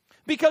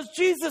 Because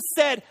Jesus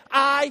said,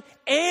 I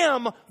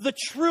am the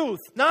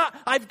truth. Not,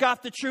 I've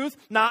got the truth.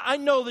 Not, I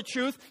know the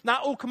truth.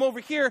 Not, oh, come over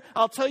here,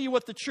 I'll tell you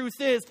what the truth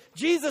is.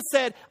 Jesus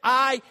said,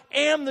 I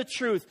am the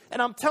truth.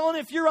 And I'm telling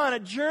you, if you're on a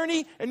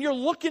journey and you're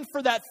looking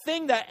for that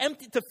thing,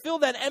 to fill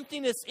that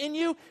emptiness in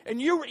you, and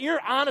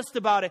you're honest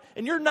about it,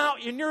 and you're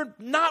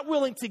not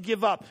willing to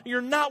give up,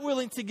 you're not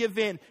willing to give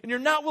in, and you're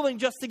not willing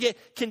just to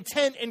get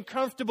content and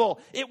comfortable,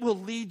 it will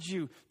lead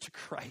you to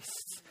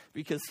Christ,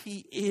 because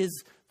He is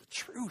the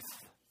truth.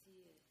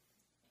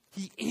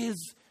 He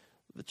is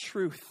the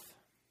truth.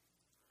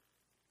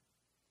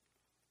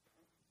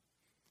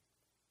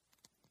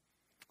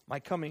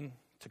 My coming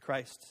to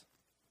Christ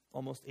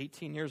almost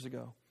 18 years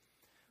ago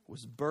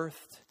was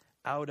birthed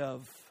out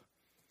of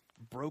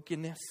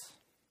brokenness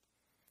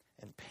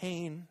and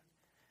pain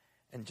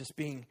and just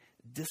being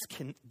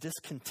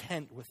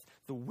discontent with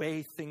the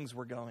way things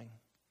were going.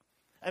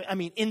 I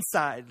mean,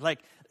 inside, like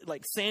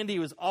Sandy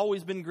has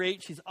always been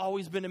great. She's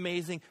always been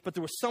amazing. But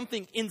there was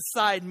something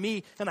inside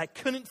me, and I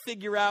couldn't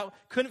figure it out,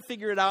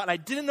 and I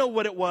didn't know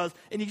what it was.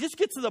 And you just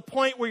get to the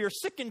point where you're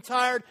sick and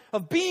tired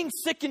of being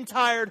sick and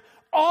tired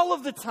all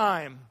of the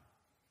time.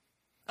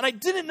 And I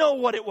didn't know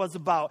what it was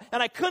about,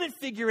 and I couldn't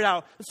figure it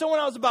out. And so when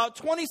I was about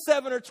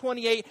 27 or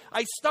 28,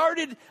 I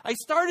started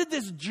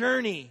this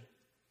journey,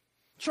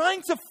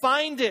 trying to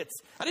find it.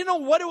 I didn't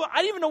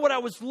even know what I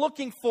was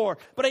looking for,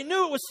 but I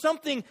knew it was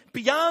something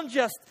beyond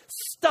just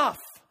stuff.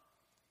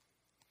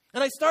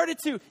 And I started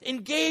to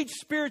engage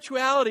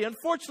spirituality.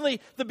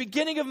 Unfortunately, the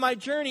beginning of my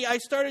journey, I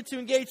started to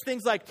engage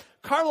things like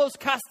Carlos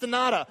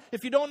Castaneda.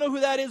 If you don't know who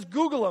that is,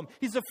 Google him.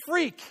 He's a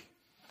freak.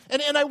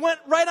 And I went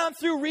right on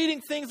through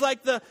reading things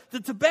like the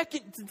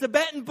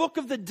Tibetan Book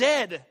of the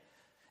Dead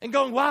and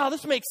going, wow,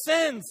 this makes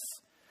sense.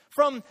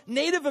 From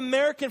Native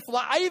American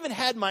philosophy, I even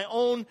had my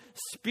own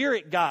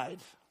spirit guide.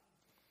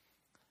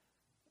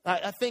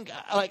 I think,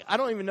 I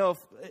don't even know if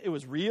it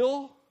was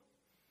real.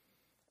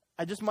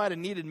 I just might have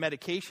needed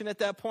medication at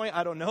that point.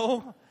 I don't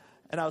know.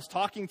 And I was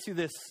talking to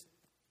this,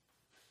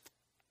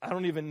 I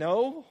don't even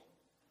know.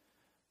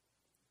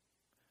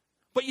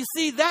 But you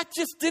see, that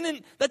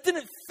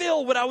didn't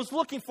fill what I was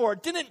looking for.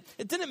 It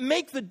didn't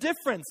make the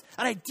difference.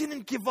 And I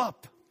didn't give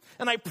up.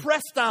 And I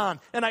pressed on,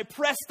 and I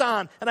pressed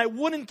on, and I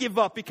wouldn't give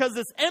up because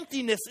this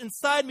emptiness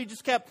inside me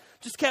just kept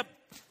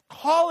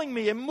calling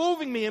me and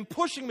moving me and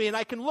pushing me. And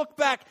I can look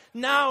back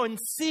now and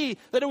see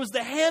that it was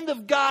the hand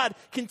of God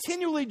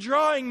continually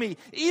drawing me.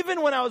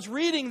 Even when I was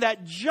reading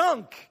that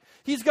junk,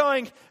 He's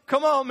going,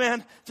 come on,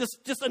 man,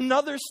 just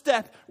another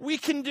step. We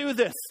can do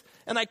this.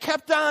 And I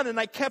kept on and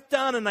I kept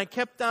on and I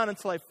kept on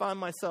until I found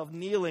myself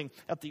kneeling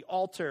at the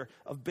altar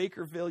of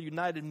Bakerville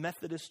United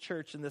Methodist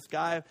Church. And this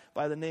guy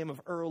by the name of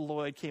Earl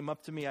Lloyd came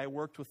up to me. I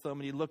worked with him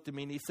and he looked at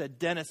me and he said,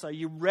 Dennis, are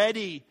you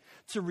ready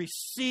to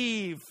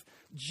receive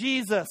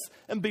Jesus?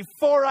 And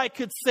before I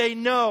could say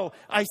no,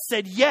 I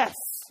said yes.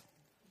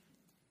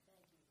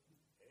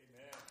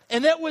 Amen.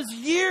 And that was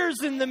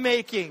years in the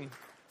making.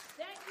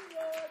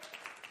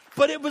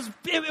 But it was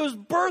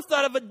birthed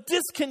out of a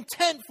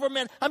discontent for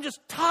man. I'm just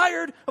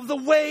tired of the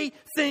way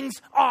things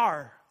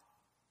are.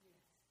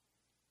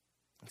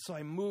 And so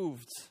I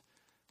moved,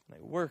 and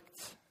I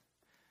worked,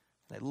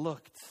 and I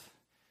looked,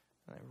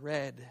 and I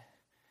read,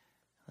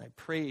 and I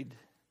prayed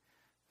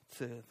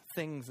to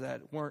things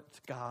that weren't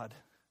God.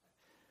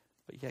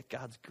 But yet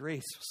God's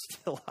grace was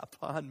still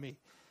upon me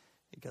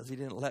because He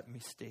didn't let me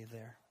stay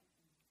there.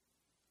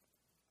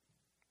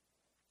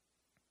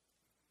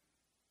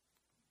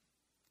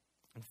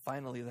 And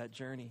finally, that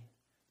journey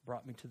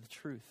brought me to the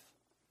truth.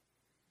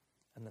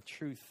 And the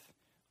truth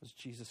was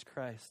Jesus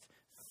Christ,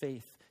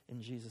 faith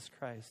in Jesus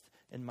Christ.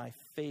 And my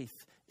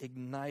faith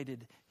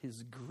ignited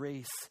His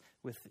grace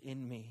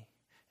within me.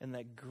 And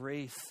that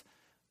grace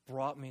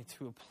brought me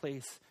to a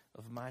place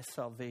of my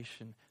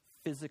salvation,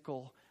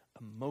 physical,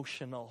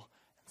 emotional,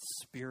 and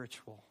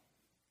spiritual.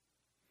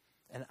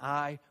 And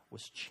I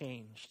was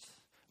changed.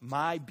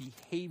 My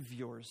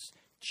behaviors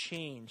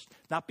changed.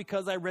 Not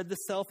because I read the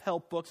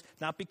self-help books,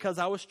 not because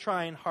I was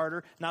trying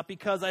harder, not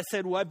because I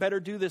said, well, I better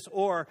do this,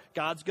 or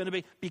God's going to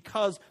be,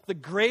 because the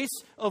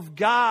grace of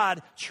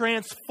God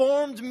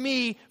transformed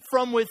me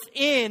from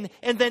within,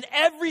 and then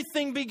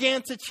everything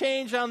began to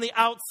change on the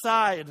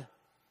outside.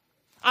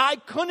 I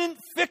couldn't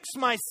fix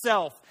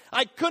myself.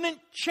 I couldn't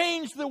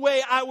change the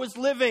way I was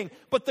living,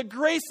 but the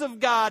grace of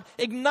God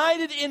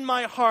ignited in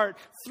my heart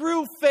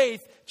through faith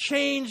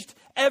changed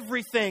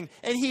everything.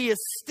 And He is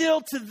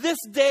still to this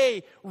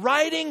day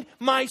writing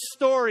my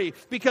story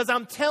because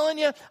I'm telling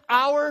you,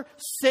 our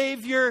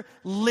Savior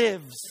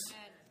lives.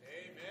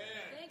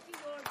 Amen. Thank you,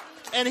 Lord.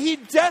 And He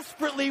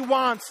desperately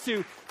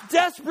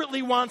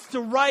wants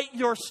to write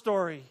your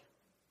story.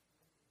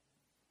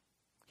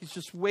 He's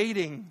just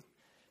waiting.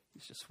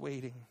 He's just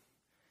waiting.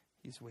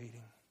 He's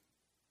waiting.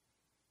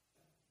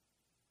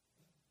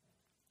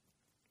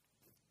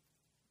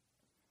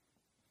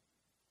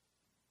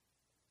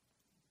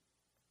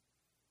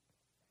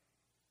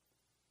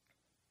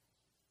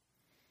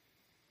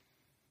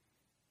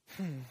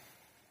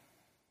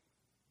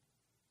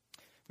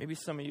 Maybe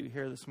some of you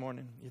here this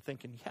morning, you're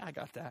thinking, yeah, I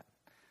got that.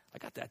 I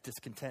got that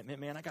discontentment,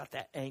 man. I got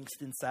that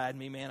angst inside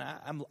me, man.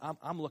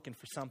 I'm looking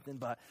for something,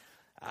 but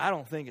I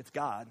don't think it's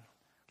God.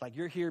 Like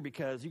you're here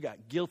because you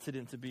got guilted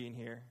into being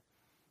here.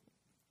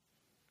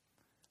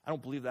 I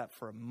don't believe that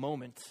for a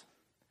moment.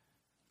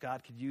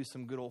 God could use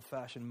some good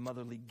old-fashioned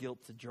motherly guilt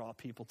to draw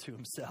people to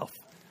Himself.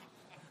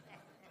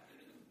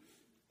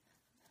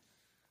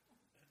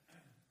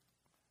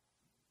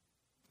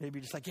 Maybe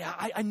just like, yeah,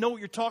 I know what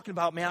you're talking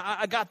about, man.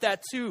 I got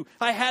that too.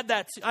 I had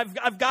that too.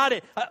 I've got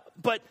it.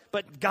 But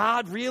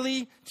God,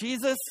 really?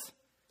 Jesus?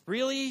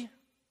 Really?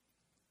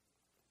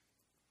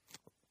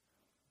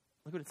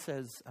 Look what it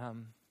says.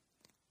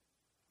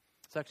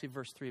 It's actually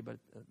verse 3, but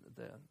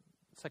the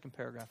second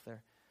paragraph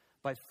there.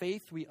 By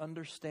faith we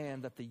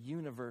understand that the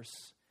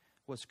universe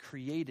was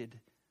created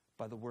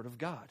by the Word of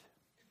God.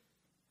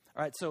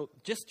 All right, so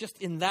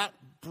just in that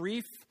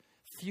brief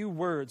few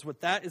words, what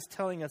that is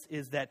telling us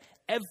is that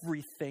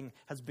everything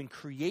has been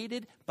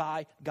created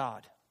by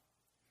God.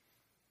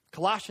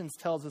 Colossians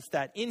tells us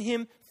that in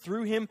Him,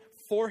 through Him,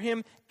 for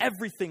Him,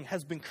 everything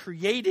has been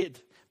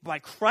created by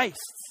Christ.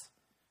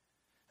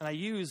 And I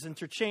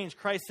interchange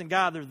Christ and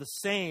God, they're the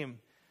same.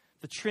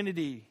 The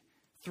Trinity,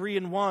 3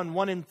 in 1,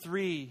 1 in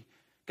 3.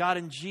 God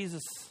and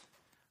Jesus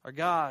are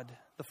God,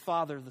 the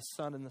Father, the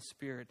Son, and the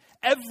Spirit.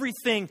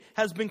 Everything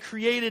has been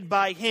created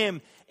by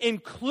Him,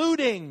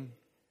 including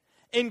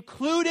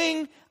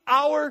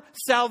our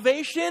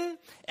salvation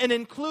and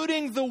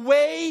including the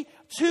way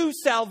to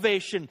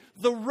salvation,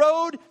 the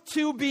road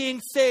to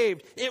being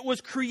saved. It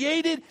was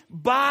created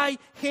by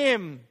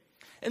him.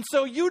 And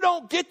so you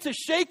don't get to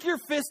shake your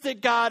fist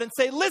at God and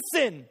say,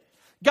 listen,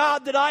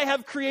 God that I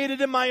have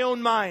created in my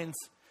own minds.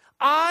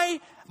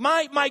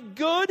 My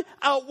good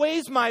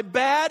outweighs my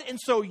bad, and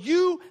so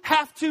you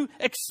have to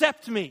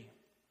accept me.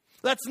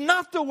 That's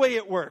not the way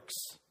it works.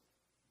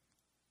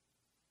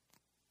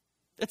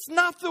 It's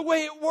not the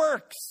way it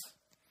works.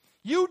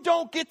 You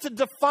don't get to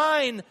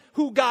define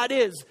who God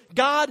is.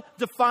 God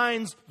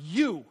defines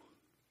you.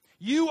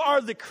 You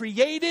are the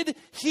created.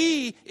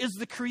 He is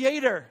the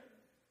creator.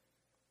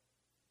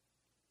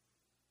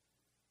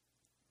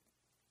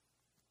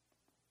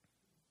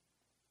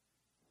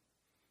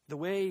 The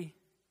way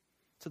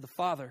to the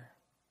Father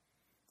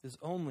is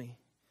only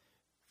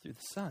through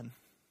the Son.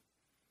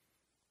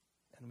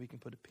 And we can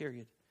put a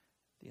period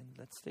at the end of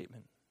that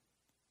statement.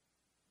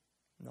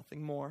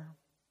 Nothing more,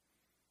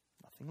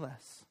 nothing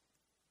less.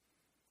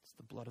 It's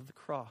the blood of the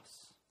cross,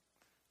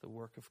 the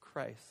work of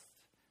Christ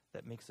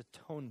that makes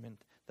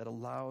atonement, that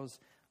allows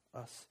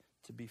us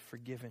to be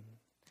forgiven.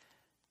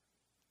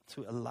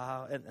 To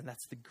allow, and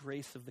that's the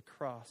grace of the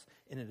cross.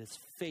 And it is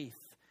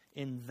faith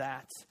in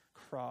that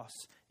cross,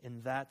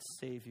 in that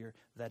Savior,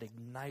 that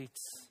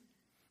ignites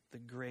the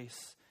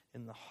grace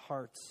in the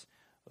hearts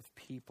of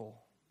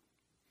people.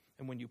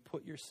 And when you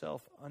put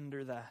yourself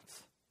under that,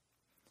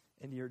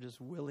 and you're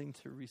just willing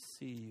to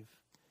receive,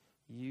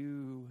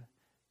 you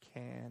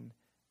can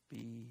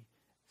be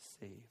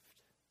saved.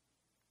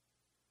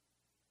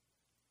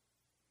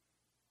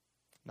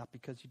 Not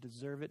because you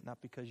deserve it,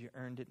 not because you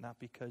earned it, not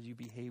because you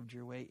behaved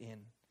your way in,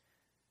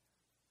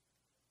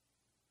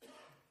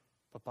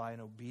 but by an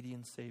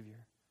obedient Savior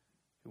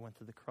who went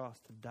to the cross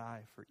to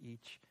die for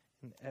each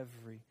and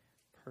every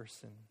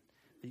person.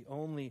 The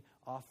only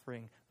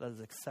offering that is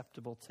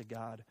acceptable to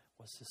God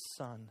was his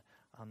Son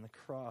on the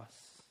cross.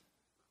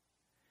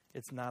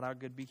 It's not our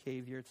good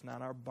behavior. It's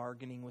not our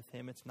bargaining with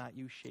him. It's not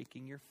you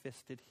shaking your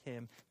fist at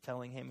him,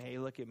 telling him, hey,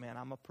 look, man,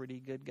 I'm a pretty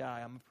good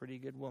guy. I'm a pretty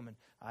good woman.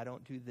 I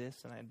don't do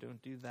this and I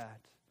don't do that.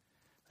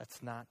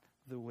 That's not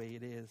the way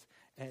it is.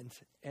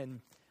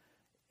 And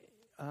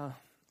I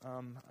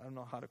don't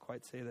know how to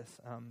quite say this.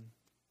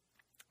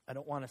 I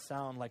don't want to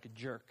sound like a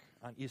jerk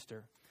on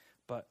Easter,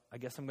 but I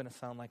guess I'm going to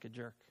sound like a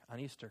jerk on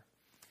Easter.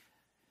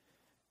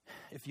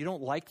 If you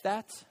don't like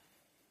that,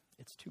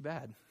 it's too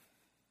bad.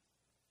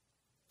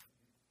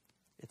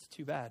 It's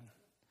too bad.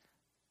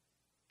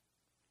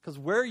 Because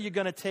where are you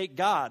going to take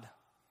God?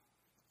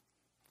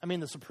 I mean,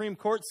 the Supreme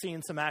Court's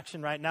seeing some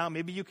action right now.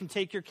 Maybe you can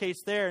take your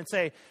case there and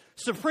say,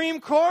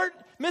 Supreme Court,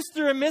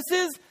 Mr. and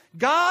Mrs.,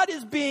 God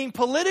is being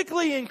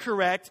politically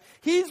incorrect.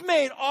 He's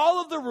made all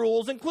of the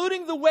rules,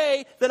 including the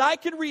way that I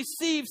can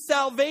receive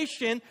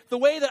salvation, the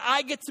way that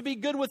I get to be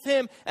good with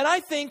him. And I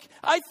think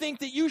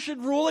that you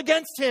should rule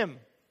against him.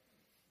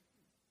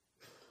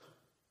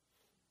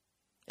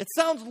 It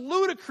sounds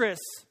ludicrous.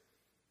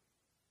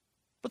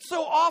 But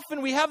so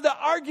often we have the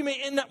argument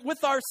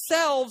with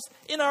ourselves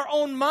in our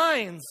own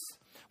minds.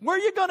 Where are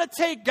you going to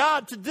take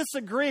God to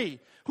disagree?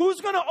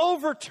 Who's going to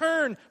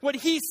overturn what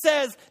he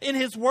says in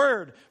his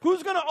word?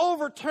 Who's going to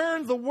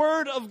overturn the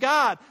word of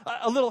God?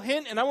 A little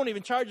hint, and I won't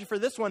even charge you for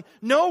this one.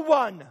 No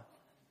one.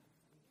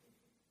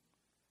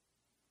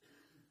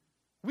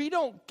 We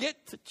don't get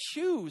to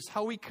choose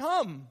how we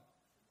come.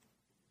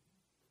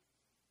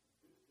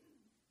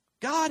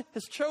 God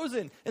has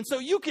chosen. And so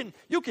you can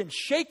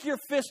shake your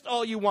fist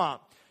all you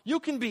want. You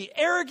can be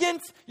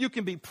arrogant, you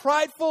can be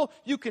prideful,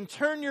 you can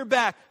turn your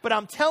back. But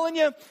I'm telling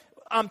you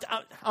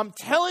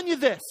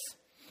this.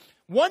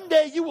 One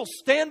day you will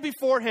stand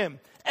before him,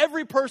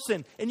 every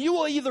person, and you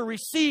will either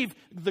receive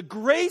the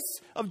grace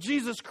of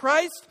Jesus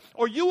Christ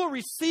or you will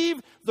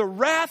receive the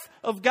wrath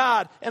of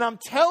God. And I'm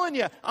telling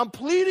you, I'm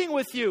pleading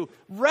with you,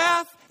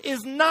 wrath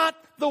is not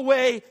the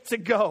way to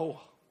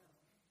go.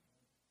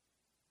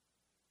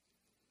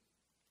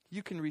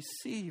 You can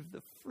receive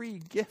the free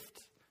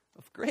gift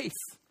of grace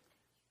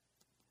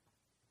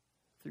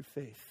through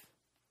faith,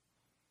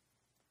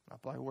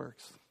 not by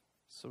works,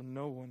 so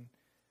no one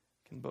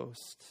can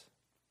boast.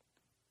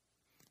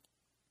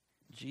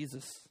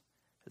 Jesus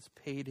has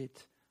paid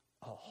it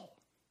all.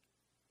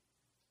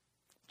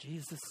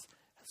 Jesus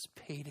has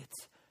paid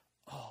it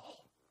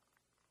all.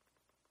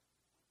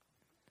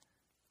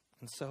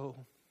 And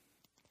so,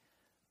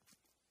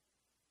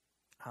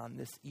 on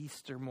this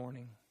Easter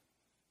morning,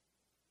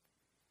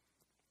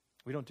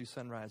 we don't do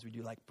sunrise, we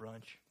do like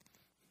brunch.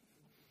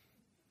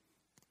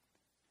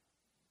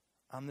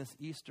 On this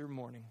Easter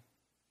morning,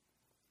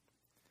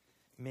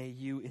 may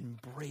you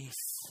embrace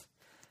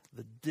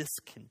the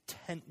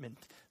discontentment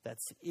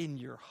that's in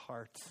your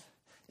heart.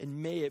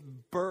 And may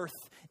it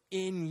birth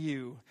in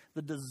you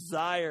the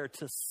desire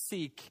to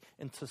seek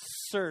and to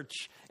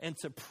search and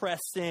to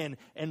press in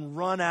and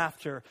run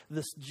after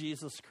this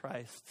Jesus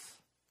Christ.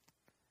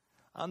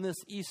 On this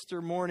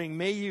Easter morning,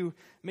 may you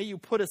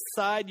put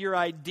aside your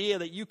idea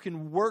that you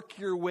can work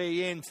your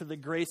way into the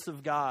grace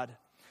of God.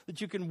 That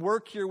you can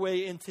work your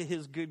way into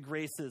his good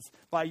graces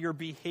by your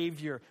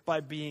behavior, by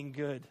being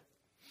good.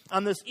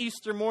 on this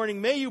Easter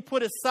morning, may you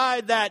put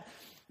aside that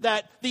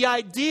the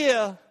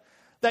idea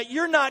that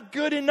you're not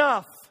good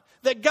enough,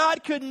 that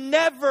God could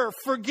never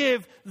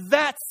forgive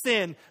that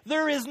sin.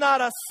 There is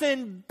not a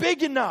sin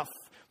big enough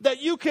that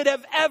you could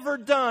have ever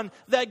done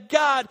that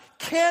God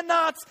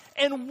cannot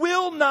and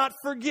will not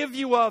forgive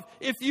you of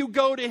if you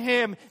go to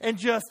Him and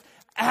just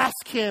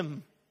ask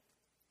Him.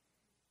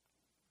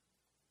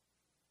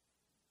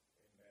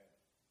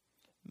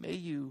 May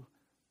you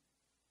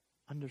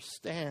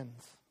understand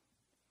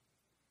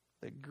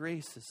that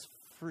grace is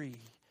free,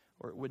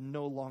 or it would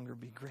no longer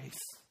be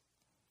grace.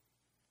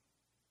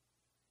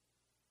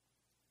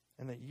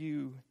 And that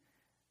you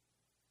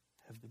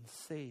have been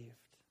saved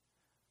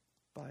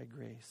by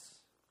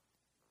grace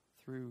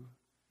through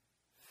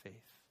faith.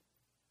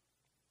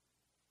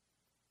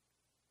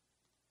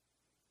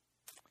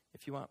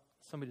 If you want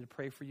somebody to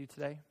pray for you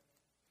today,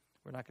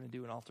 we're not going to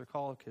do an altar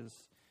call because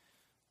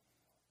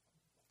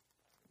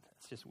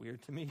that's just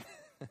weird to me.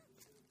 I'm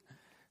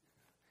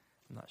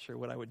not sure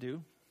what I would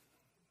do.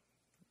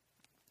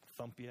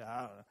 Thump you,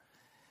 I don't know.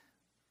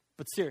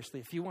 But seriously,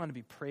 if you want to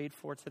be prayed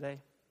for today,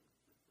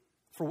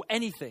 for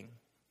anything,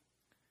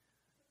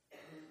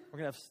 we're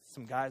going to have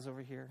some guys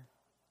over here.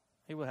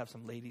 Maybe we'll have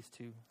some ladies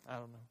too. I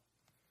don't know.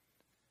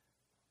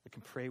 They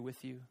can pray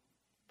with you,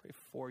 pray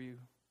for you.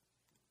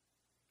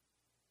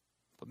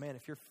 But man,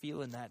 if you're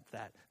feeling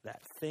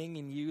that thing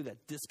in you,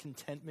 that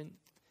discontentment,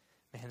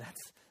 man,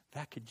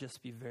 that could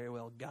just be very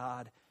well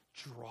God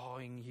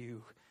drawing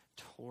you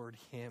toward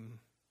Him.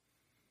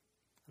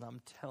 And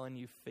I'm telling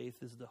you,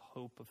 faith is the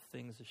hope of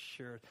things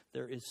assured.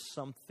 There is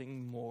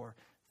something more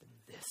than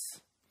this.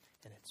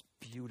 And it's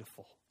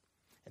beautiful.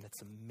 And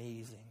it's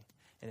amazing.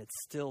 And it's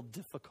still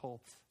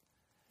difficult.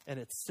 And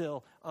it's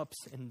still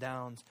ups and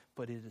downs.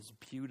 But it is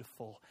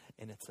beautiful.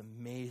 And it's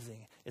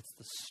amazing. It's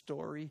the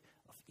story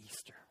of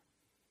Easter.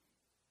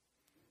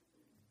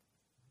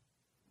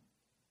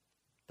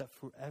 That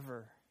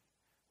whoever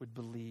would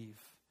believe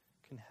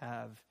can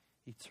have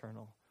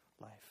eternal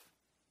life.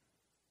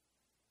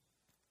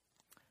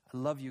 I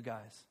love you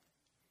guys.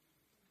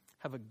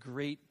 Have a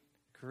great,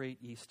 great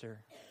Easter.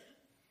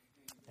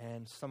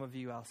 And some of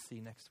you I'll see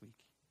next week.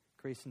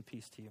 Grace and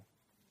peace to you.